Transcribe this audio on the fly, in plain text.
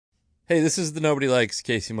Hey, this is the Nobody Likes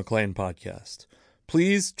Casey McLean podcast.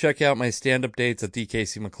 Please check out my stand-up dates at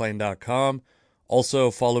thecaseyMcLean.com.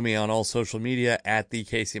 Also, follow me on all social media at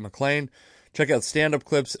thecaseyMcLean. Check out stand-up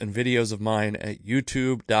clips and videos of mine at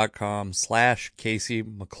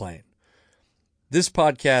youtube.com/CaseyMcLean. This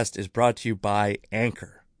podcast is brought to you by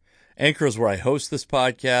Anchor. Anchor is where I host this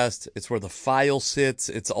podcast. It's where the file sits.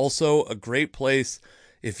 It's also a great place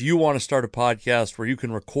if you want to start a podcast where you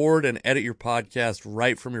can record and edit your podcast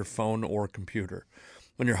right from your phone or computer.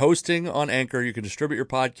 When you're hosting on Anchor, you can distribute your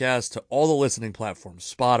podcast to all the listening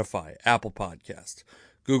platforms: Spotify, Apple Podcast,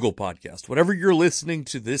 Google Podcast. Whatever you're listening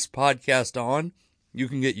to this podcast on, you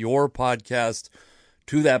can get your podcast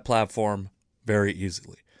to that platform very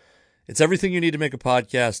easily. It's everything you need to make a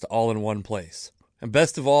podcast all in one place. And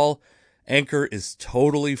best of all, Anchor is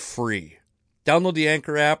totally free. Download the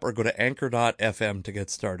Anchor app or go to anchor.fm to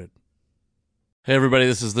get started. Hey everybody,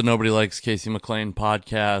 this is the Nobody Likes Casey McLean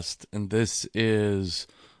podcast, and this is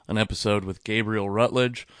an episode with Gabriel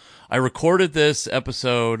Rutledge. I recorded this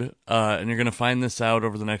episode, and you're going to find this out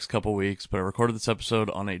over the next couple weeks, but I recorded this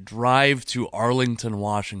episode on a drive to Arlington,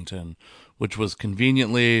 Washington, which was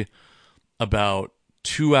conveniently about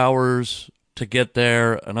 2 hours to get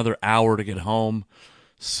there, another hour to get home.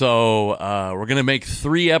 So we're going to make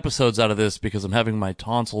 3 episodes out of this because I'm having my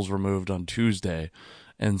tonsils removed on Tuesday.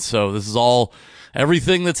 And so this is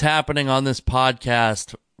everything that's happening on this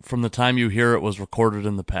podcast from the time you hear it was recorded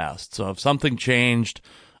in the past. So if something changed,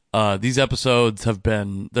 these episodes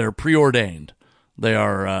they're preordained.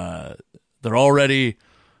 They're already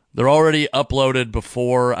uploaded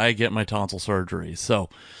before I get my tonsil surgery. So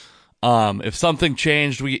if something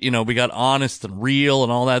changed, we got honest and real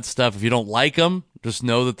and all that stuff. If you don't like them, just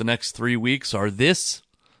know that the next 3 weeks are this.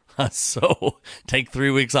 So take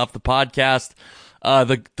 3 weeks off the podcast.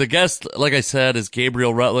 The guest, like I said, is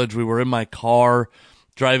Gabriel Rutledge. We were in my car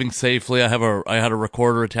driving safely. I had a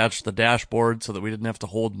recorder attached to the dashboard so that we didn't have to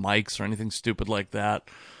hold mics or anything stupid like that.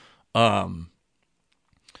 We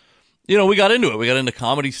got into it. We got into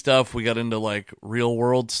comedy stuff. We got into like real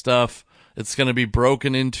world stuff. It's going to be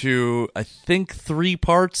broken into, I think, 3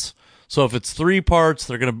 parts. So if it's 3 parts,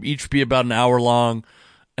 they're going to each be about an hour long.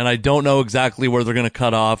 And I don't know exactly where they're going to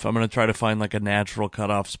cut off. I'm going to try to find like a natural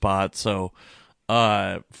cutoff spot. So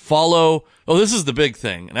follow. Oh, this is the big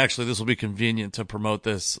thing. And actually, this will be convenient to promote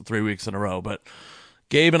this 3 weeks in a row. But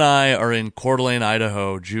Gabe and I are in Coeur d'Alene,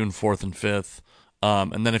 Idaho, June 4th and 5th.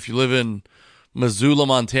 And then if you live in Missoula,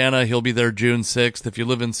 Montana, he'll be there June 6th. If you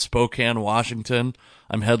live in Spokane, Washington,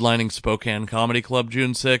 I'm headlining Spokane Comedy Club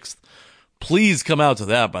June 6th. Please come out to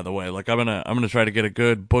that, by the way. Like I'm gonna try to get a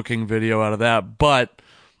good booking video out of that, but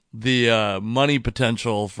the money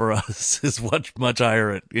potential for us is much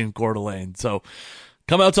higher in Coeur d'Alene. So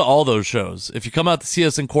come out to all those shows. If you come out to see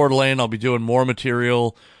us in Coeur d'Alene, I'll be doing more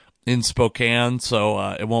material in Spokane, so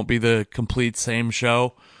it won't be the complete same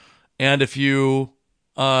show. And if you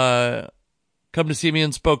come to see me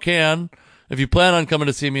in Spokane, if you plan on coming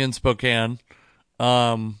to see me in Spokane,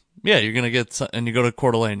 you're going to get, and you go to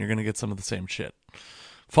Coeur d'Alene, you're going to get some of the same shit.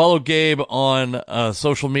 Follow Gabe on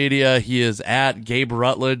social media. He is at Gabe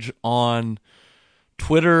Rutledge on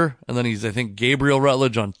Twitter, and then he's, I think, Gabriel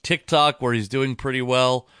Rutledge on TikTok, where he's doing pretty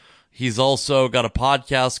well. He's also got a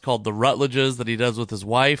podcast called The Rutledges that he does with his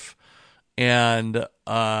wife. And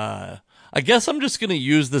I guess I'm just going to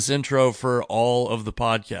use this intro for all of the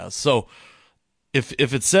podcasts. So if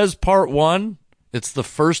it says part 1, it's the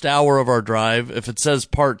first hour of our drive. If it says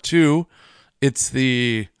part 2, it's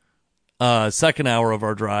the second hour of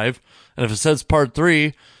our drive. And if it says part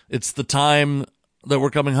 3, it's the time that we're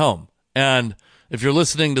coming home. And if you're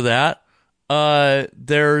listening to that, the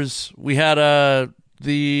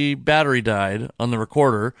battery died on the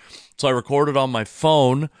recorder. So I recorded on my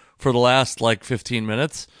phone for the last 15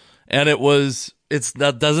 minutes. And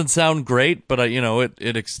that doesn't sound great, but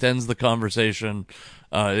it extends the conversation.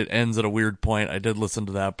 It ends at a weird point. I did listen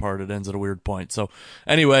to that part. It ends at a weird point. So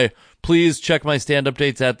anyway, please check my stand-up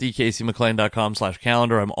dates at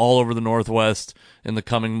thecaseyMcLean.com/calendar. I'm all over the Northwest in the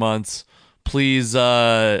coming months. Please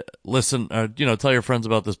listen, tell your friends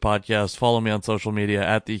about this podcast. Follow me on social media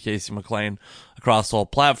at thecaseyMcLean across all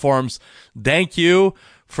platforms. Thank you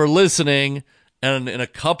for listening. And in a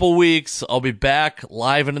couple weeks, I'll be back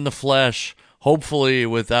live and in the flesh, hopefully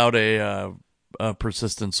without a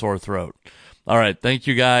persistent sore throat. All right. Thank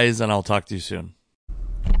you guys, and I'll talk to you soon.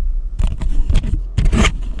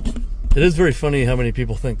 It is very funny how many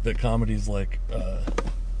people think that comedy's like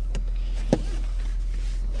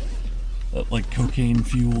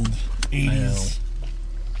cocaine-fueled 80s.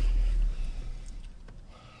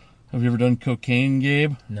 Have you ever done cocaine,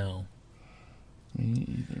 Gabe? No. Me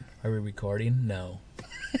either. Are we recording? No.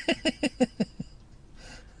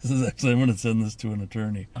 This is actually, I'm going to send this to an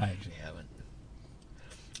attorney. I actually haven't.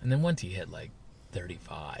 And then once you hit like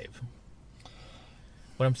 35,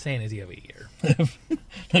 what I'm saying is you have a year.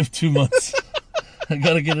 I have 2 months. I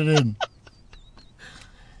got to get it in.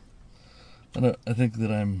 I think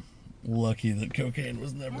that I'm lucky that cocaine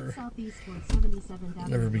was never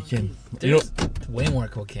became. There's way more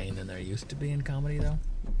cocaine than there used to be in comedy, though.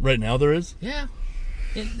 Right now there is? Yeah.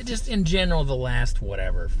 Just in general, the last,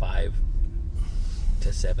 5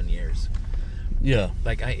 to 7 years. Yeah.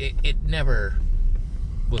 Like, it never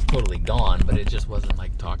was totally gone, but it just wasn't,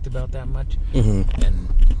 like, talked about that much. Mm-hmm. And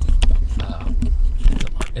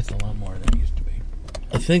it's a lot more than it used to be.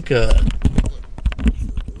 I think, sure,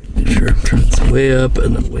 it's way up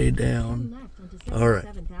and then way down. All right.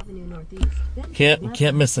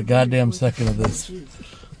 Can't miss a goddamn second of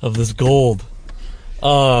this gold.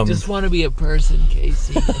 Just want to be a person,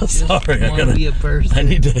 Casey. Sorry, I want to be a person. I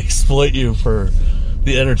need to exploit you for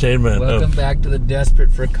the entertainment. Welcome back to the Desperate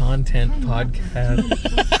for Content podcast.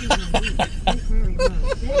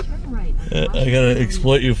 I gotta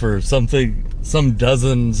exploit you for some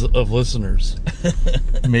dozens of listeners.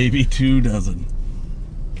 Maybe 2 dozen.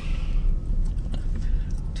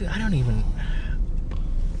 Dude, That's not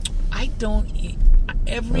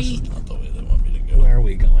the way they want me to go. Where are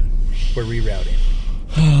we going? We're rerouting.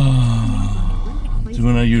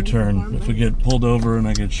 Doing a U-turn. If we get pulled over and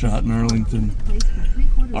I get shot in Arlington.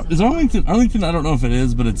 Is Arlington? Arlington, I don't know if it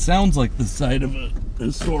is, but it sounds like the site of a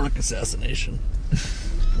historic assassination.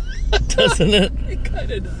 Doesn't it? It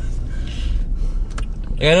kind of does.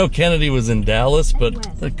 I know Kennedy was in Dallas, but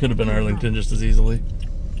that could have been Arlington just as easily.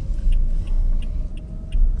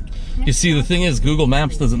 You see, the thing is, Google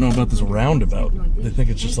Maps doesn't know about this roundabout. They think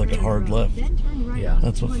it's just like a hard left. Yeah.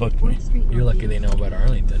 That's what fucked me. You're lucky they know about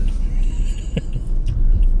Arlington.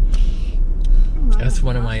 That's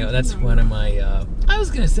one of my, I was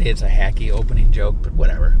going to say it's a hacky opening joke, but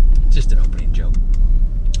whatever. It's just an opening joke.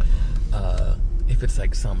 If it's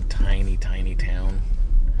like some tiny, tiny town,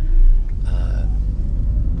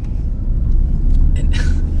 and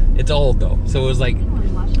it's old though, so it was like,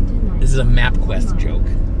 this is a MapQuest joke.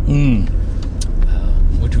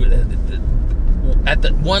 Which at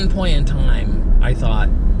the one point in time,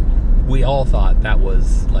 we all thought that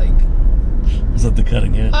was like, is that the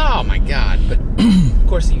cutting edge? Oh my god! But of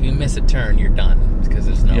course, if you miss a turn, you're done because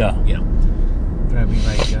there's no, But I'd be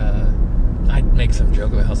like, I'd make some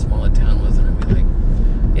joke about how small a town was, and I'd be like,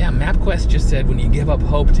 yeah, MapQuest just said when you give up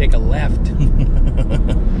hope, take a left.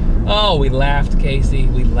 Oh, we laughed, Casey.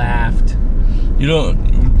 We laughed.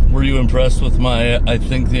 Were you impressed with I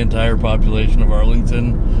think the entire population of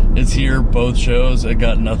Arlington is here, both shows. I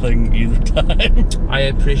got nothing either time. I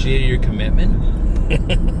appreciated your commitment.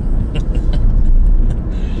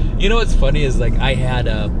 You know what's funny is, like, I had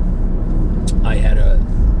a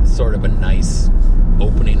sort of a nice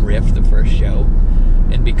opening riff the first show,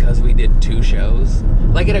 and because we did 2 shows,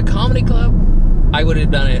 like at a comedy club, I would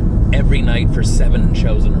have done it every night for 7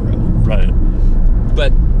 shows in a row. Right.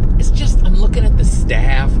 But it's just, I'm looking at the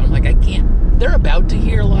staff, I'm like, I can't, they're about to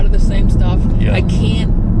hear a lot of the same stuff. Yeah. I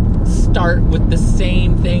can't start with the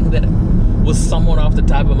same thing that was somewhat off the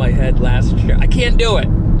top of my head last year. I can't do it.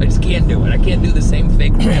 I just can't do it. I can't do the same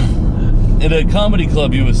fake riff. At a comedy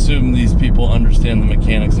club, you assume these people understand the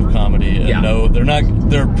mechanics of comedy and know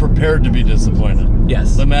they're prepared to be disappointed.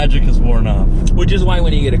 Yes. The magic is worn off. Which is why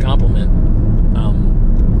when you get a compliment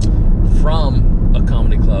from a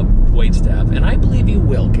comedy club waitstaff, and I believe you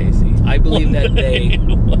will, Casey. I believe that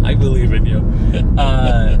I believe in you.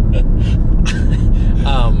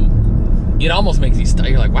 It almost makes you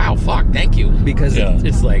you're like, wow, fuck, thank you. Because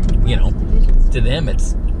it's like, to them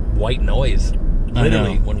it's white noise.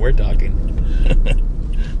 Literally, when we're talking.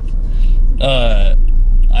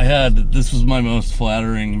 This was my most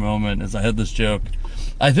flattering moment, is I had this joke.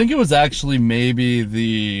 I think it was actually maybe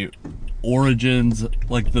the origins,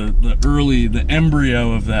 like the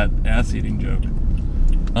embryo of that ass-eating joke.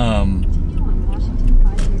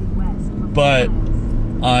 But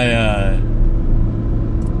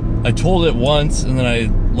I told it once, and then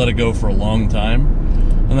I let it go for a long time,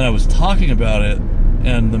 and then I was talking about it,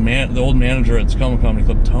 and the old manager at Tacoma Comedy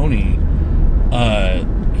Club, Tony,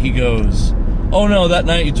 he goes, oh no, that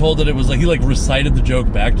night you told it was like, he like recited the joke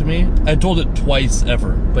back to me. I told it twice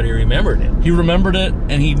ever. But he remembered it. He remembered it,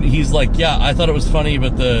 and he's like, yeah, I thought it was funny,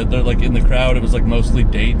 but they're like in the crowd, it was like mostly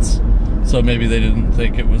dates, so maybe they didn't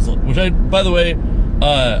think it was, which by the way,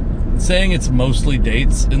 saying it's mostly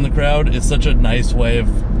dates in the crowd is such a nice way of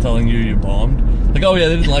telling you bombed. Like, oh yeah,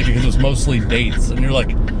 they didn't like it because it was mostly dates, and you're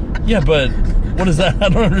like, yeah, but What is that? I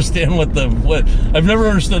don't understand what I've never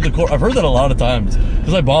understood the core. I've heard that a lot of times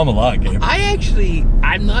because I bomb a lot, Gabe.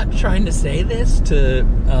 I'm not trying to say this to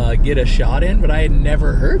get a shot in, but I had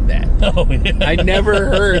never heard that. Oh, yeah. I never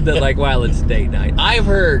heard that, like, while it's date night. I've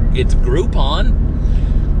heard it's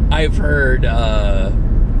Groupon. I've heard,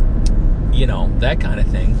 that kind of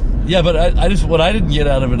thing. Yeah, but I just, what I didn't get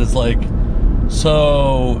out of it is like,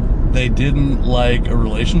 so they didn't like a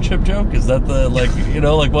relationship joke? Is that the, like,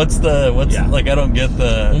 like, I don't get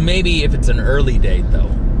the... Well, maybe if it's an early date, though.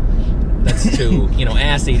 That's too,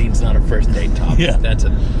 ass eating's not a first date topic. Yeah.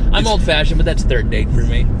 I'm old fashioned, but that's third date for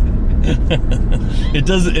me. It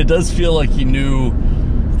does feel like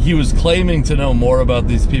he was claiming to know more about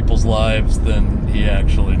these people's lives than he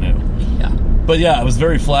actually knew. Yeah. But yeah, it was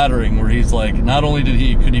very flattering where he's like, not only could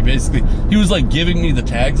he basically, he was like giving me the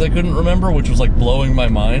tags I couldn't remember, which was like blowing my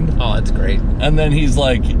mind. Oh, that's great. And then he's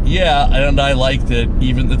like, yeah, and I liked it.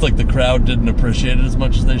 Even, it's like the crowd didn't appreciate it as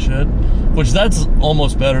much as they should, which that's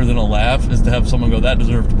almost better than a laugh, is to have someone go, that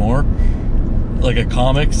deserved more. Like a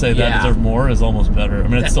comic say that deserved more is almost better. I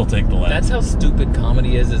mean, I'd still take the laugh. That's how stupid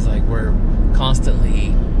comedy is like we're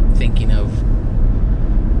constantly thinking of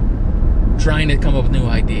trying to come up with new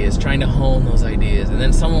ideas, trying to hone those ideas, and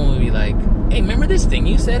then someone will be like, hey, remember this thing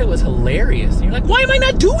you said? It was hilarious. And you're like, why am I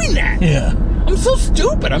not doing that? Yeah. I'm so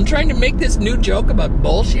stupid. I'm trying to make this new joke about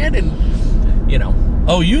bullshit and,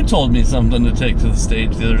 Oh, you told me something to take to the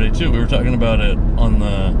stage the other day, too. We were talking about it on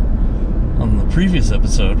the previous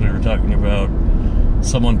episode. We were talking about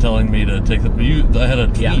someone telling me to take I had a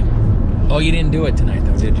tweet. Yeah. Oh, you didn't do it tonight,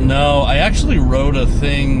 though, did you? No, I actually wrote a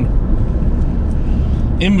thing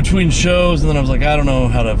in between shows, and then I was like, I don't know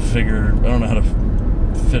how to fit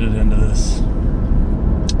it into this.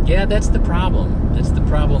 Yeah, that's the problem. That's the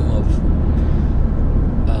problem of...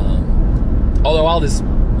 although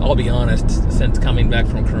I'll be honest, since coming back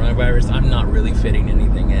from coronavirus, I'm not really fitting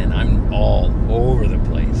anything in. I'm all over the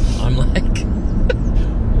place. I'm like...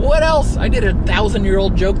 What else? I did a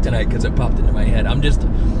 1,000-year-old joke tonight because it popped into my head. I'm just,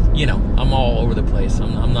 I'm all over the place.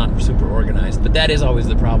 I'm not super organized. But that is always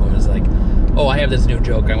the problem, is like, oh, I have this new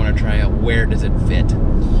joke I want to try out. Where does it fit?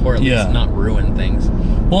 Or at least not ruin things.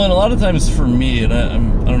 Well, and a lot of times for me, and I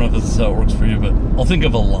don't know if this is how it works for you, but I'll think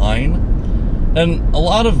of a line. And a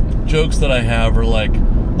lot of jokes that I have are like,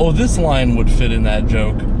 oh, this line would fit in that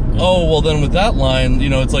joke. Oh, well, then with that line,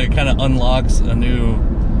 it's like it kind of unlocks a new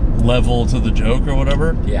level to the joke or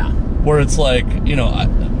whatever. Yeah. Where it's like,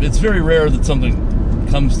 it's very rare that something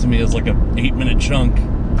comes to me as like a 8-minute chunk.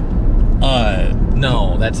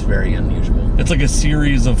 No, that's very unusual. It's like a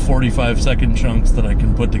series of 45-second chunks that I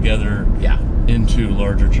can put together into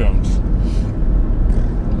larger chunks.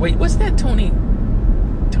 Wait, what's that Tony's?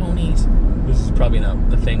 This is probably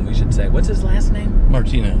not the thing we should say. What's his last name?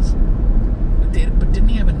 Martinez. But didn't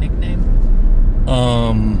he have a nickname?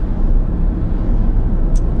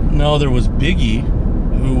 No, there was Biggie,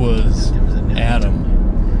 who was Adam.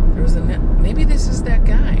 There was maybe this is that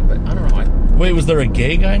guy, but I don't know. Wait, was there a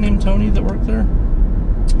gay guy named Tony that worked there?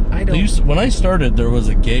 I don't... When I started, there was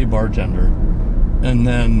a gay bartender, and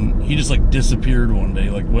then he just, like, disappeared one day,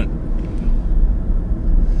 like, went...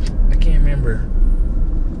 I can't remember.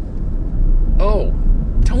 Oh,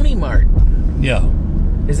 Tony Mart. Yeah.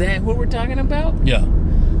 Is that what we're talking about? Yeah.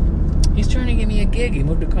 He's trying to give me a gig. He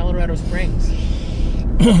moved to Colorado Springs.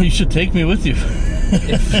 You should take me with you.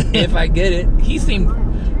 if I get it. He seemed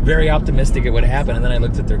very optimistic it would happen, and then I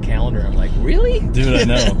looked at their calendar. I'm like, really? Dude, I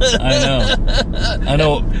know.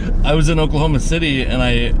 I was in Oklahoma City,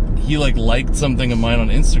 and he liked something of mine on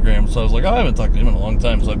Instagram, so I was like, oh, I haven't talked to him in a long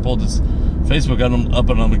time, so I pulled his Facebook up,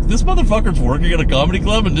 and I'm like, this motherfucker's working at a comedy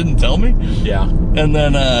club and didn't tell me? Yeah. And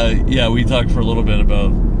then, we talked for a little bit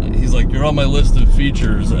about, he's like, you're on my list of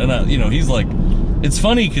features, and, he's like, it's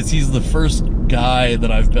funny because he's the first guy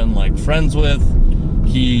that I've been, like, friends with.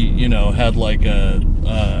 He, had, like, a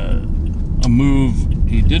move.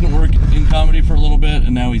 He didn't work in comedy for a little bit,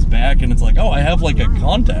 and now he's back, and it's like, oh, I have, like, a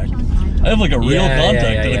contact. I have, like, a real contact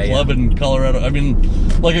at a club in Colorado. I mean,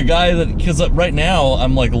 like, a guy that, because right now,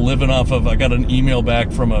 I'm, like, living off of, I got an email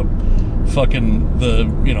back from a fucking,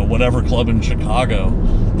 whatever club in Chicago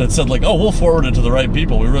that said, like, oh, we'll forward it to the right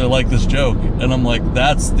people. We really like this joke. And I'm like,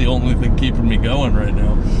 that's the only thing keeping me going right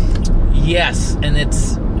now. Yes, and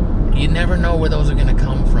it's, you never know where those are going to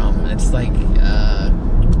come from. It's like,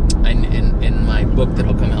 in my book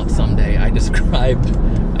that'll come out someday, I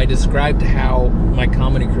described how my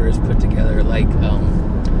comedy career is put together. Like,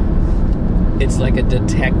 it's like a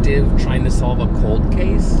detective trying to solve a cold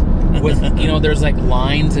case. With, there's like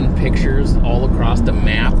lines and pictures all across the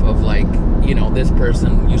map of like, this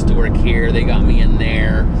person used to work here, they got me in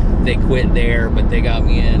there, they quit there, but they got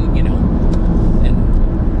me in,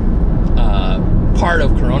 part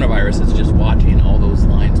of coronavirus is just watching all those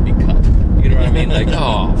lines be cut. You know what I mean? Like,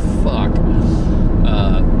 oh, fuck.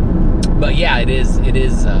 But yeah, it is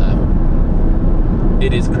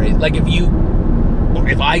crazy. Like,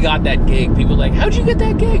 if I got that gig, people are like, how'd you get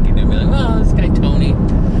that gig? And I'd be like, well, this guy Tony,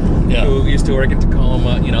 who used to work in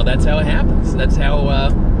Tacoma, that's how it happens. That's how,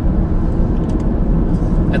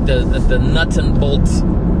 at the nuts and bolts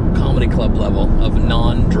comedy club level of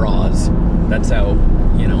non-draws, that's how,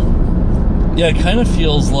 Yeah, it kind of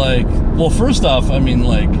feels like, well, first off, I mean,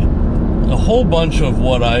 like, a whole bunch of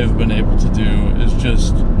what I've been able to do is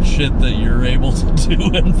just shit that you're able to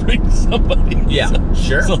do and bring somebody. Yeah,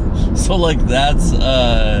 sure. So like, that's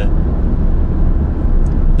a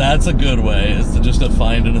good way, is to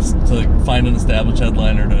find an established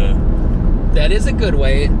headliner to... That is a good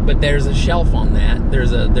way, but there's a shelf on that.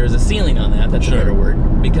 There's a ceiling on that. That's a better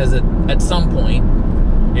word. Because at some point,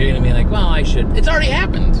 you're going to be like, well, I should... It's already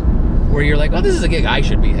happened. Where you're like, oh, this is a gig I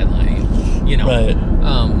should be headlining. Right.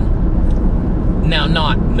 Now,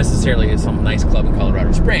 not necessarily some nice club in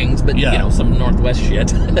Colorado Springs, but, some Northwest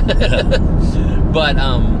shit. But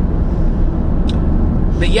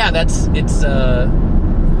yeah, that's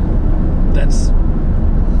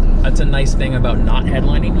a nice thing about not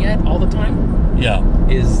headlining yet all the time. Yeah.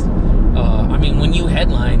 Is, I mean, when you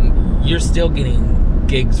headline, you're still getting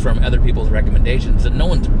gigs from other people's recommendations, and no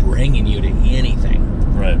one's bringing you to anything.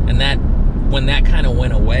 Right. And when that kind of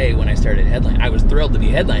went away when I started headlining, I was thrilled to be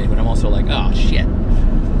headlining, but I'm also like, oh, shit.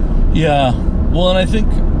 Yeah. Well, and I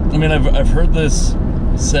think, I mean, I've heard this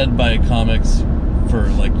said by comics for,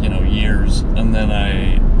 like, years, and then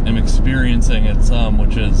I am experiencing it some,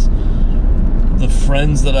 which is the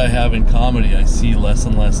friends that I have in comedy, I see less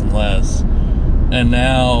and less and less. And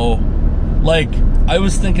now, like, I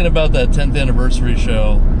was thinking about that 10th anniversary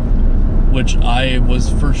show, which I was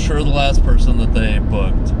for sure the last person that they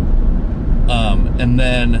booked. And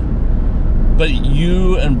then, but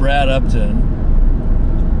you and Brad Upton,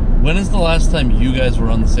 when is the last time you guys were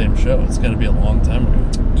on the same show? It's got to be a long time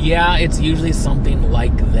ago. Yeah, it's usually something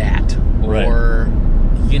like that. Right. Or,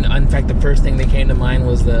 in fact, the first thing that came to mind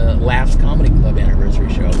was the Laughs Comedy Club anniversary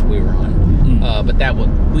show that we were on. But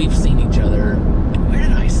we've seen each other. Where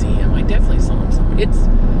did I see him? I definitely saw him somewhere.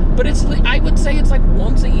 I would say it's like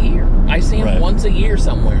once a year. I see him once a year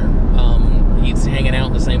somewhere. He's hanging out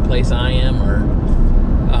in the same place I am,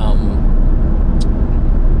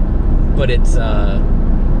 but it's,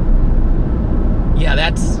 yeah,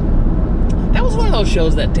 that was one of those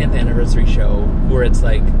shows, that 10th anniversary show, where it's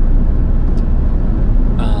like,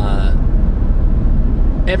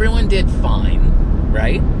 everyone did fine,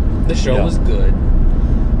 right? The show was good,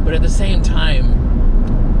 but at the same time,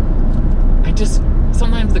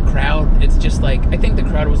 sometimes the crowd, it's just like, I think the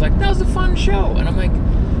crowd was like, that was a fun show, and I'm like,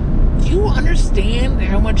 do you understand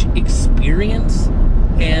how much experience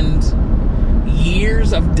and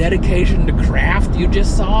years of dedication to craft you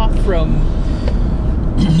just saw from,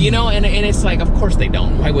 and it's like, of course they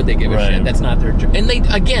don't. Why would they give a shit? That's not their job. And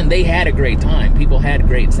they had a great time. People had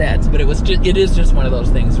great sets, but it is just one of those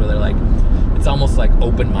things where they're like, it's almost like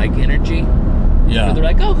open mic energy. Yeah. Where they're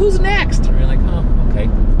like, oh, who's next? And you're like, oh, okay.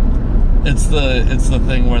 It's the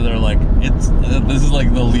thing where they're like, this is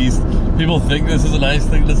like the least, people think this is a nice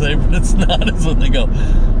thing to say, but it's not. It's when they go,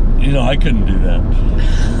 I couldn't do that.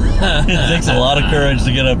 It takes a lot of courage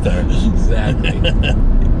to get up there. Exactly.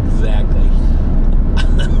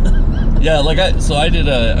 Yeah, like I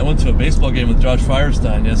went to a baseball game with Josh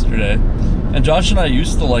Firestein yesterday, and Josh and I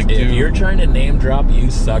used to like If you're trying to name drop,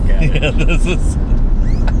 you suck at it. Yeah, this is...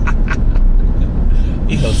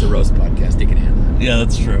 He hosts a roast podcast, he can handle it. Yeah,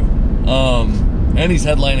 that's true. And he's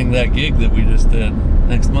headlining that gig that we just did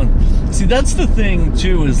next month. See, that's the thing,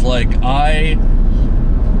 too, is like,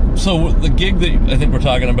 so the gig that I think we're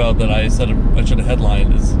talking about that I said I should have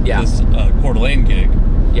headlined is this Coeur d'Alene gig.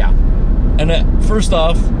 Yeah. And first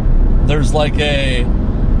off, there's like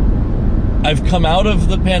I've come out of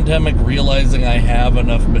the pandemic realizing I have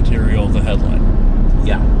enough material to headline.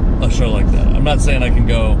 Yeah. A show like that. I'm not saying I can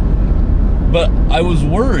go, but I was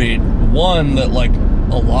worried, one, that like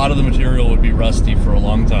a lot of the material would be rusty for a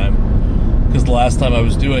long time. Because the last time I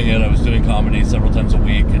was doing it, I was doing comedy several times a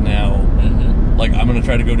week, and now, like, I'm going to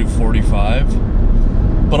try to go do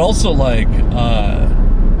 45. But also, like,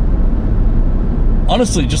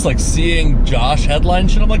 honestly, just, like, seeing Josh headline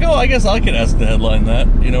shit, I'm like, oh, I guess I could ask to headline that.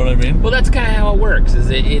 You know what I mean? Well, that's kind of how it works, is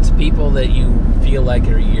it's people that you feel like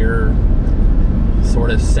are your sort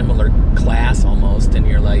of similar class, almost, and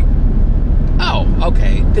you're like, oh,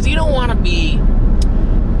 okay. Because you don't want to be...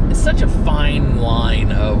 It's such a fine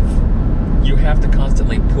line of... You have to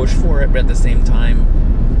constantly push for it, but at the same time,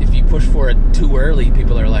 if you push for it too early,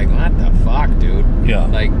 people are like, what the fuck, dude? Yeah.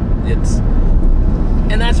 Like, it's...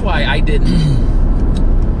 And that's why I didn't...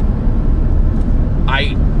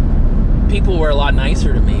 People were a lot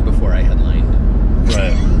nicer to me before I headlined.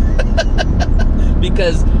 Right.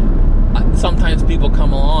 Because sometimes people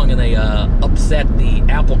come along and they upset the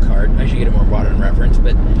apple cart. I should get a more modern reference,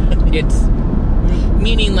 but it's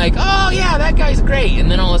meaning like, oh yeah, that guy's great, and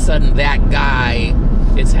then all of a sudden that guy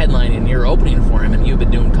is headlining and you're opening for him, and you've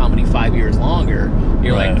been doing comedy 5 years longer.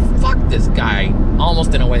 You're Right. like, fuck this guy,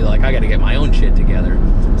 almost in a way like I got to get my own shit together.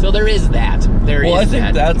 So there is that. Well, I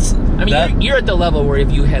think that's... I mean, you're at the level where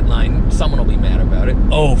if you headline, someone will be mad about it.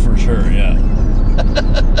 Oh, for sure, yeah.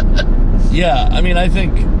 Yeah, I mean, I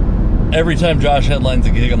think every time Josh headlines a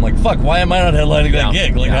gig, I'm like, fuck, why am I not headlining that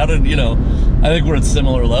gig? Like, how did, I think we're at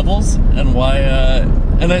similar levels, and why,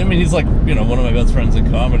 and I mean, he's like, one of my best friends in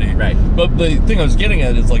comedy. Right. But the thing I was getting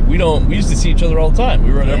at is, like, we used to see each other all the time.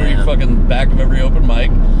 We were at every fucking back of every open mic,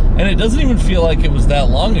 and it doesn't even feel like it was that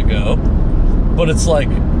long ago, but it's like,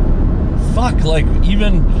 fuck, like,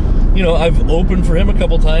 even, I've opened for him a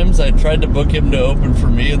couple times. I tried to book him to open for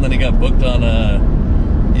me, and then he got booked on,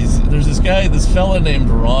 there's this fella named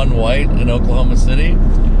Ron White in Oklahoma City.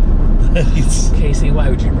 Casey, why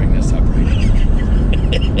would you bring this up right now?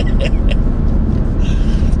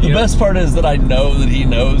 The best part is that I know that he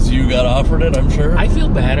knows you got offered it, I'm sure. I feel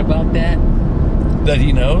bad about that. That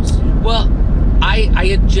he knows? Well, I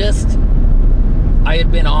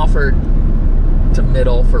had been offered to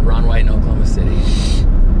middle for Ron White in Oklahoma City.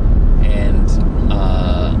 And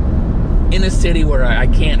in a city where I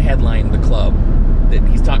can't headline the club that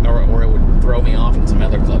he's talking, or it would throw me off in some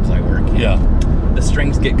other clubs I work in. Yeah. The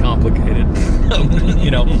strings get complicated,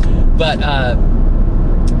 But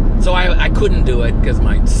so I couldn't do it because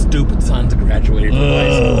my stupid sons graduated from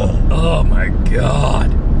high school. Oh my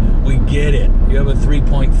god, we get it. You have a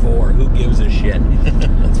 3.4. Who gives a shit?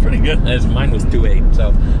 That's pretty good. As mine was 2.8.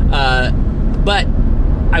 So, but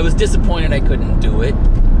I was disappointed I couldn't do it.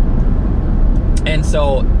 And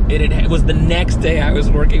so it was the next day I was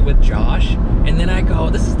working with Josh, and then I go,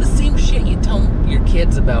 this is the same shit you tell your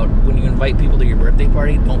kids about when you invite people to your birthday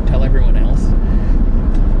party, don't tell everyone else.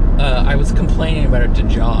 I was complaining about it to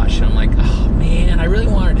Josh, and I'm like, oh man, I really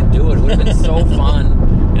wanted to do it. It would have been so fun.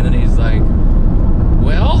 And then he's like,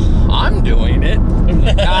 well, I'm doing it. I'm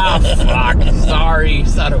like, fuck, sorry,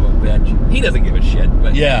 son of a bitch. He doesn't give a shit.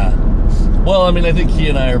 But yeah. Well, I mean, I think he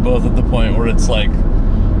and I are both at the point where it's like,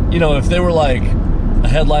 if they were like a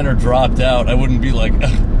headliner dropped out, I wouldn't be like,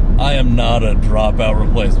 I am not a dropout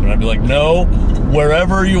replacement. I'd be like, no,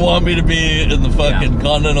 wherever you want me to be in the fucking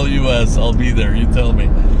continental U.S., I'll be there. You tell me.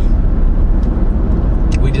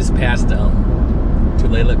 We just passed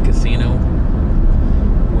Tulalip Casino,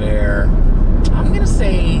 where I'm going to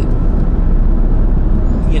say,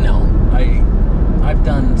 I've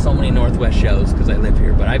done so many Northwest shows because I live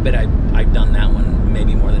here, but I bet I've done that one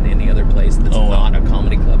maybe more than any other place that's not a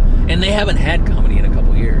comedy club. And they haven't had comedy in a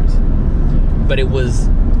couple years. But it was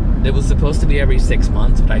supposed to be every 6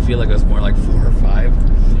 months, but I feel like it was more like 4 or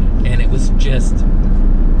 5. And it was just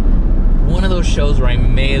one of those shows where I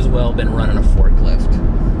may as well have been running a forklift.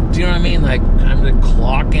 Do you know what I mean? Like, I'm going to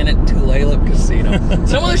clock in at Tulalip Casino.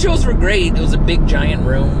 Some of the shows were great. It was a big, giant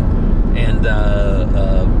room and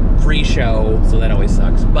free show, so that always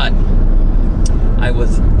sucks. But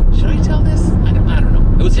should I tell this? I don't know.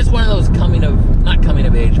 It was just one of those not coming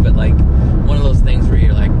of age, but like one of those things where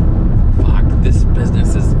you're like, fuck, this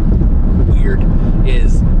business is weird.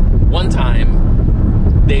 Is one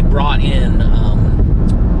time they brought in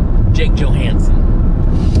Jake Johansson.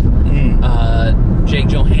 Jake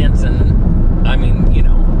Johansson, I mean,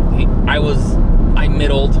 I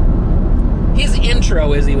middled. His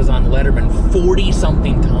intro is he was on Letterman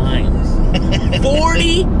 40-something times.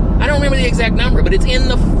 40? I don't remember the exact number, but it's in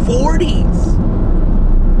the 40s.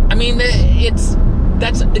 I mean,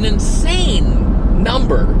 that's an insane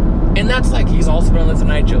number. And that's like, he's also been on The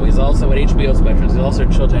Tonight Show. He's also at HBO specials. He's also at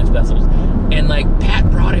Showtime specials. And like, Pat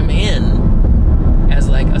brought him in as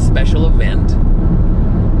like a special event,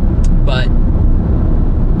 but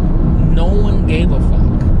no one gave a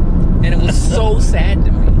fuck. And it was so sad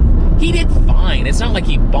to me. He did fine. It's not like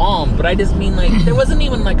he bombed, but I just mean, like, there wasn't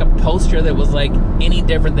even like a poster that was like any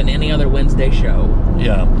different than any other Wednesday show.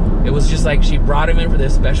 Yeah. It was just like she brought him in for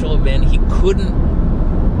this special event. He couldn't,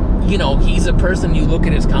 he's a person, you look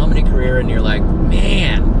at his comedy career and you're like,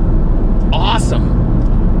 man,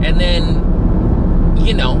 awesome. And then,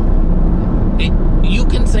 you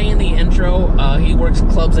can say in the intro, he works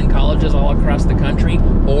clubs and colleges all across the country,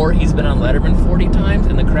 or he's been on Letterman 40 times,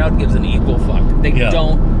 and the crowd gives an equal fuck. They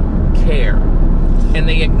don't care. And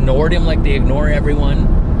they ignored him like they ignore everyone.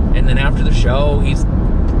 And then after the show, he's,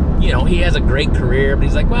 you know, he has a great career, but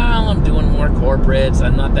he's like, well, I'm doing more corporates.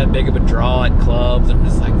 I'm not that big of a draw at clubs. I'm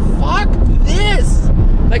just like, fuck this.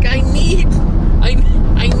 Like, I need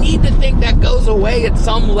to think that goes away at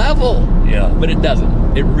some level. Yeah. But it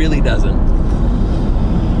doesn't. It really doesn't.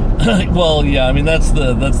 Well, yeah, I mean, that's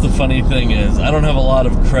the funny thing is I don't have a lot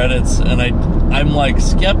of credits, and I'm like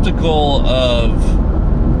skeptical of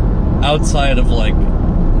outside of like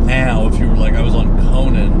now, if you were like I was on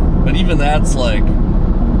Conan, but even that's like,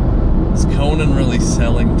 is Conan really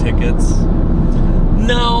selling tickets?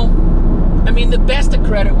 No. I mean, the best a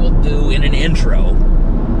credit will do in an intro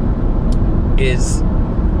is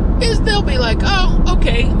they'll be like, oh,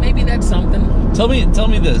 okay, maybe that's something. Tell me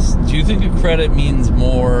this. Do you think a credit means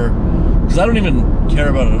more? Because I don't even care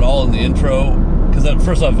about it at all in the intro. Because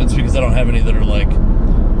first off, it's because I don't have any that are like,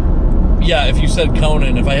 yeah, if you said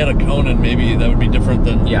Conan, if I had a Conan, maybe that would be different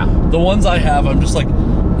than the ones I have. I'm just like,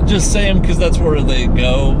 just say them because that's where they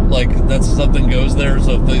go. Like, that's something goes there.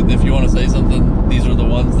 So if you want to say something, these are the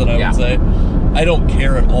ones that I would say. I don't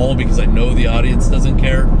care at all because I know the audience doesn't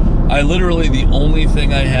care. I literally, the only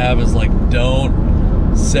thing I have is like,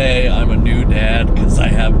 don't say I'm a new dad because I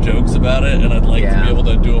have jokes about it, and I'd like to be able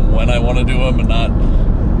to do them when I want to do them and not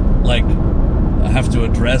like have to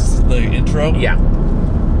address the intro. Yeah.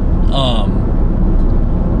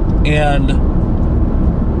 And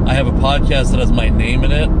I have a podcast that has my name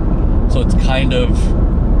in it, so it's kind of,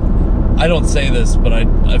 I don't say this, but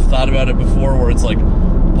I've thought about it before, where it's like a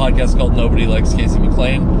podcast called Nobody Likes Casey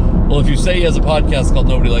McLean. Well, if you say he has a podcast called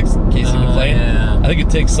Nobody Likes Casey McLean, I think it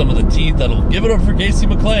takes some of the teeth that'll give it up for Casey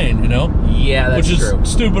McLean, you know? Yeah, that's true. Which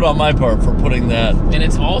is stupid on my part for putting that. And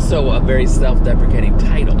it's also a very self-deprecating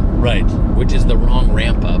title. Right. Which is the wrong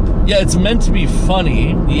ramp up. Yeah, it's meant to be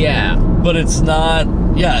funny. Yeah. But it's not,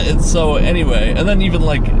 it's so, anyway. And then even,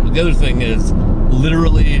 like, the other thing is,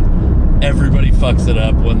 literally, everybody fucks it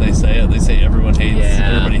up when they say it. They say everybody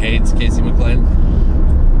hates Casey McLean.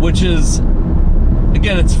 Which is,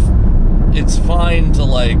 again, it's fine to,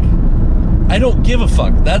 like, I don't give a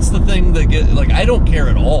fuck. That's the thing that I don't care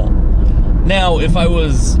at all. Now, if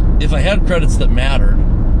I had credits that mattered,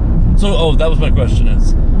 so, that was my question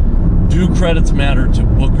is, do credits matter to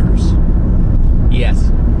bookers?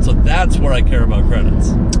 Yes. So that's where I care about credits.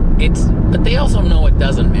 But they also know it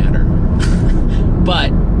doesn't matter.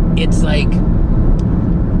 But it's like,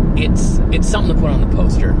 it's something to put on the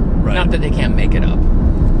poster. Right. Not that they can't make it up.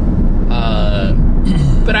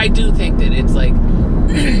 But I do think that it's like,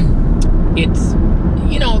 it's,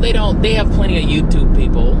 you know, they have plenty of YouTube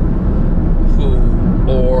people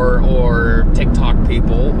or TikTok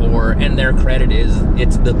people, and their credit is,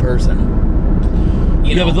 it's the person.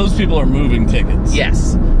 You know? But those people are moving tickets.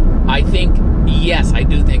 Yes. I do think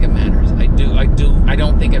it matters. I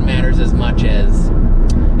don't think it matters as much as,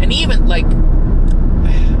 and even like,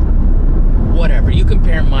 whatever, you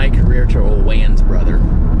compare my career to a Wayans brother,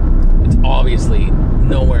 it's obviously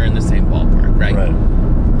nowhere in the same ballpark, right?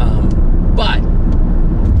 But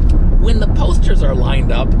when the posters are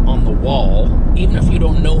lined up on the wall, even if you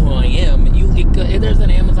don't know who I am, there's an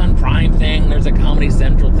Amazon Prime thing, there's a Comedy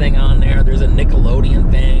Central thing on there, there's a Nickelodeon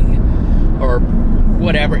thing, or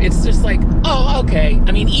whatever. It's just like, oh, okay.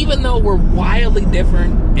 I mean, even though we're wildly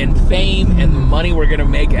different in fame and the money we're going to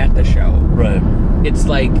make at the show, right? It's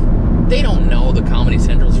like, they don't know the Comedy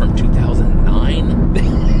Central's from 2009.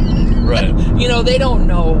 Right. You know, they don't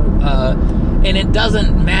know, and it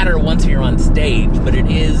doesn't matter once you're on stage, but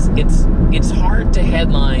it's hard to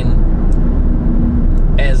headline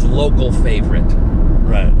as local favorite.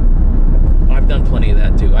 Right. I've done plenty of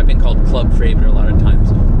that too. I've been called club favorite a lot of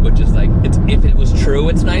times, which is like, if it was true,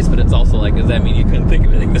 it's nice, but it's also like, does that mean you couldn't think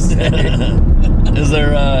of anything to say? Is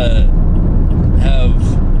there, have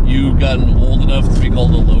you gotten old enough to be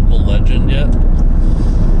called a local legend yet?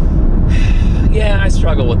 Yeah, I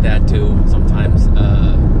struggle with that too sometimes.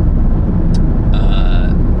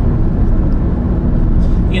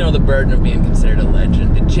 You know, the burden of being considered a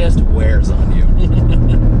legend, it just wears on you.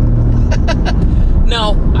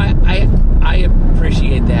 No, I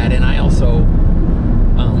appreciate that, and I also,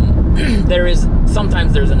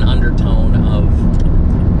 sometimes there's an undertone of,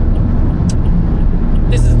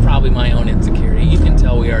 this is probably my own insecurity. You can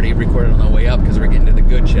tell we already recorded on the way up because we're getting to the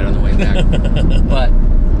good shit on the way back. But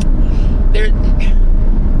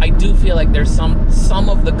I do feel like there's some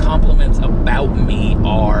of the compliments about me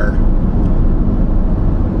are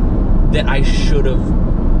that I should have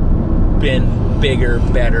been bigger,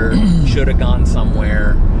 better, should have gone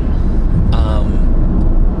somewhere.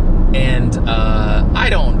 And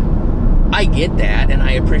I get that, and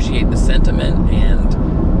I appreciate the sentiment, and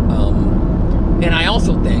I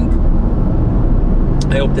also think,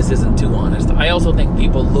 I hope this isn't too honest. I also think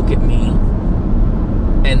people look at me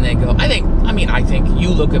and they go, I think you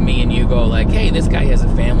look at me and you go like, hey, this guy has a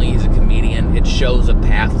family, he's a comedian. It shows a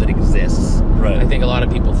path that exists. Right. I think a lot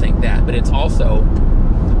of people think that, but it's also,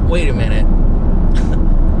 wait a minute,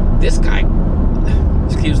 this guy,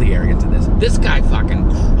 excuse the arrogance of this guy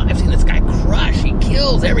I've seen this guy crush. He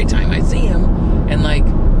kills every time I see him. And like,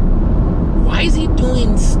 why is he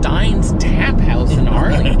doing Stein's Tap House in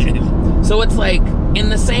Arlington? So it's like, in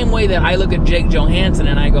the same way that I look at Jake Johansson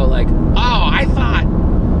and I go like, oh, I thought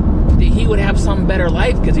that he would have some better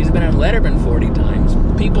life because he's been on Letterman 40 times.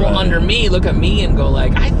 People under me look at me and go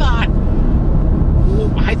like, I thought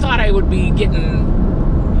I would be getting,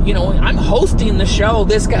 I'm hosting the show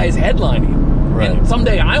this guy's headlining. Right. And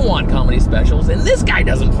someday I want comedy specials, and this guy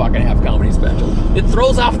doesn't fucking have comedy specials. It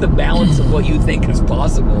throws off the balance of what you think is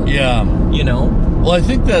possible. Yeah. Well, I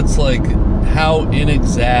think that's like how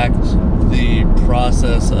inexact the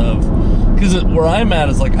process of, because where I'm at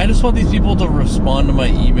is like, I just want these people to respond to my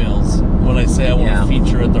emails when I say I want to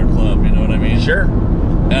feature at their club. You know what I mean? Sure.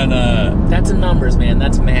 And that's in numbers, man.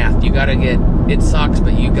 That's math. You gotta it sucks,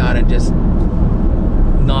 but you gotta just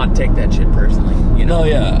not take that shit personally. No,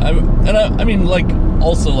 yeah. I mean, like,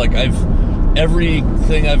 also, like,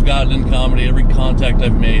 everything I've gotten in comedy, every contact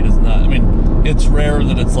I've made is not, I mean, it's rare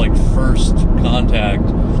that it's like first contact.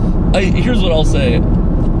 Here's what I'll say,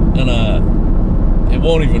 and it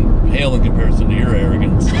won't even pale in comparison to your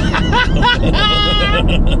arrogance.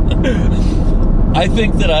 I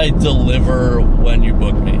think that I deliver when you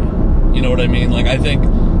book me. You know what I mean? Like, I think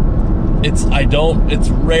it's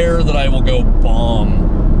rare that I will go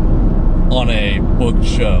bomb on a booked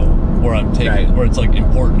show where I'm taking, where it's like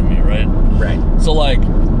important to me, right? Right. So like,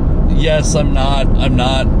 yes, I'm not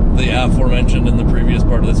the aforementioned in the previous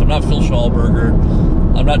part of this. I'm not Phil Schallberger.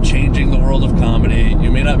 I'm not changing the world of comedy. You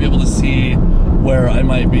may not be able to see where I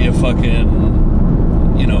might be a fucking,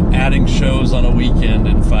 adding shows on a weekend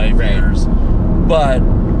in 5 years. But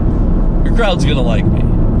your crowd's gonna like me.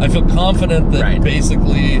 I feel confident that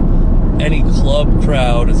basically any club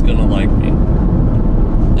crowd is gonna like me.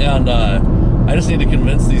 And I just need to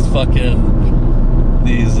convince these bookers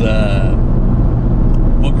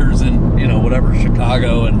in, whatever,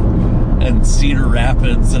 Chicago and Cedar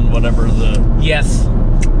Rapids and whatever the... Yes.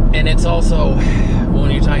 And it's also, when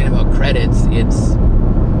you're talking about credits,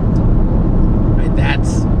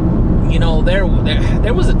 that's,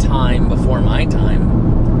 there was a time before my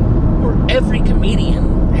time where every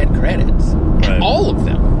comedian had credits. And all of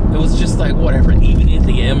them. It was just like, whatever, even at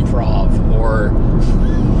the Improv or...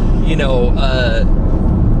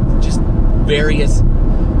 just various,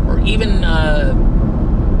 or even,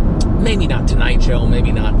 maybe not Tonight Show,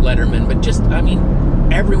 maybe not Letterman, but just,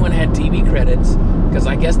 everyone had TV credits, because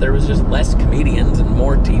I guess there was just less comedians and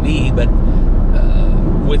more TV, but,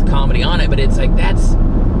 with comedy on it, but it's like,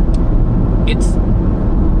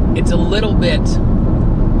 it's a little bit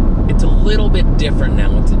different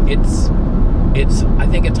now. I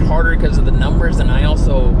think it's harder because of the numbers, and I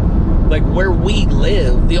also, like, where we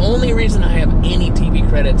live, the only reason I have any TV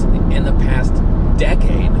credits in the past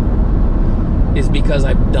decade is because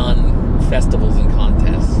I've done festivals and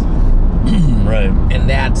contests. Right. And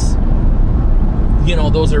that's,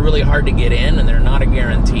 those are really hard to get in, and they're not a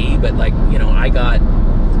guarantee, but, like, I got,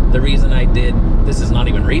 the reason I did, this is not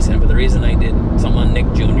even recent, but the reason I did something on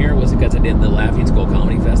Nick Jr. was because I did the Laughing Skull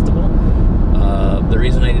Comedy Festival. The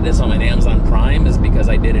reason I did this on my Amazon Prime is because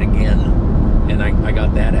I did it again, and I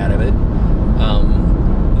got that out of it.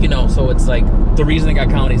 So it's like, the reason I got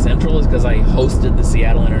Comedy Central is because I hosted the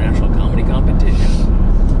Seattle International Comedy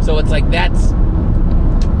Competition. So it's like,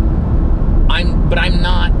 I'm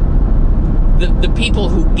not, the people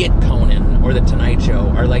who get Conan or the Tonight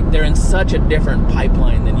Show are like, they're in such a different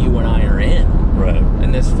pipeline than you and I are in. Right.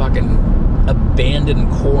 In this fucking abandoned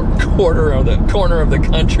corner of the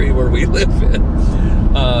country where we live in.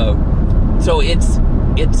 So it's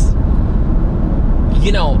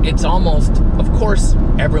it's almost, of course,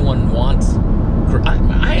 everyone wants.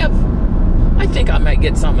 I think I might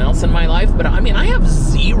get something else in my life, but I have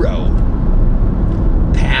zero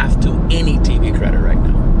path to any TV credit right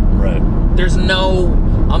now. Right. There's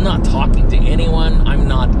I'm not talking to anyone. I'm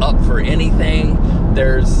not up for anything.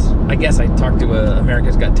 I guess I talked to a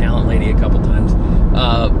America's Got Talent lady a couple times.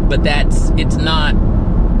 But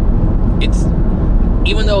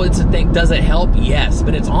even though it's a thing, does it help? Yes,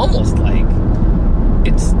 but it's almost like,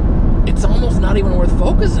 it's almost not even worth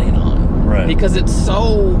focusing on. Right. Because it's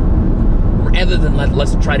so, rather than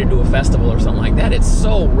let's try to do a festival or something like that, it's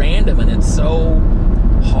so random and it's so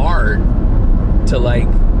hard to, like,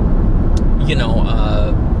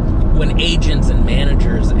 when agents and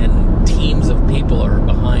managers and teams of people are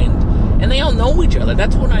behind, and they all know each other.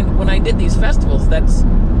 That's when I did these festivals.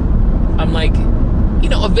 I'm like,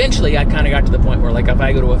 eventually I kind of got to the point where, like, if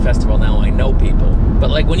I go to a festival now, I know people. But,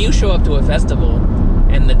 like, when you show up to a festival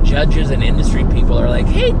and the judges and industry people are like,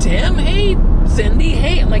 hey, Tim, hey, Cindy,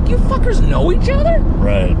 hey, I'm like, you fuckers know each other?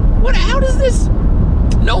 Right. How does this...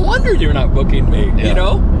 No wonder you're not booking me,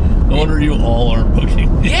 No wonder you all aren't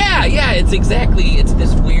booking me. Yeah, it's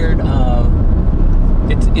this weird,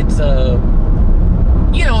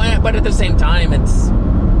 but at the same time, it's,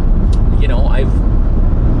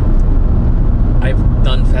 I've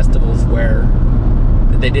done festivals where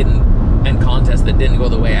they didn't, and contests that didn't go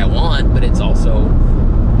the way I want, but it's also,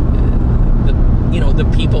 the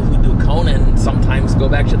people who do Conan sometimes go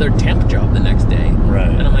back to their temp job the next day. Right.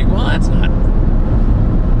 And I'm like, well, that's not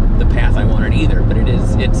the path I wanted either, but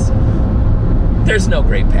there's no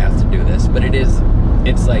great path to do this, but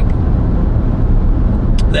it's like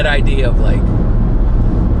that idea of, like,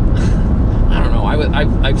 I don't know,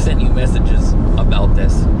 I've sent you messages about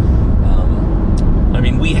this.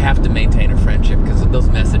 We have to maintain a friendship, because if those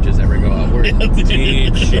messages ever go out, we're in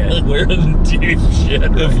deep shit. We're in deep shit.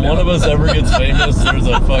 If one of us ever gets famous, there's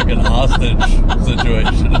a fucking hostage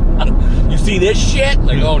situation. You see this shit?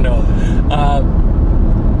 Like, oh no.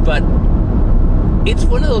 But it's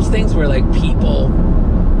one of those things where, like, people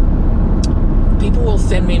will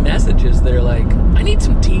send me messages. They're like, I need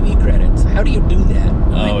some TV credits. How do you do that?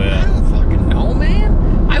 I'm like, yeah. I don't fucking know,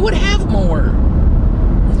 man. I would have more.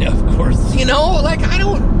 Yeah, of course. Like, I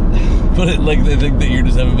don't... But they think that you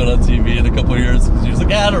just haven't been on TV in a couple of years, because you're just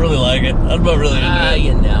like, I don't really like it. I'm not really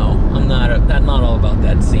into it. I'm not all about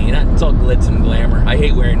that scene. It's all glitz and glamour. I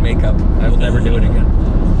hate wearing makeup. I will never do it again.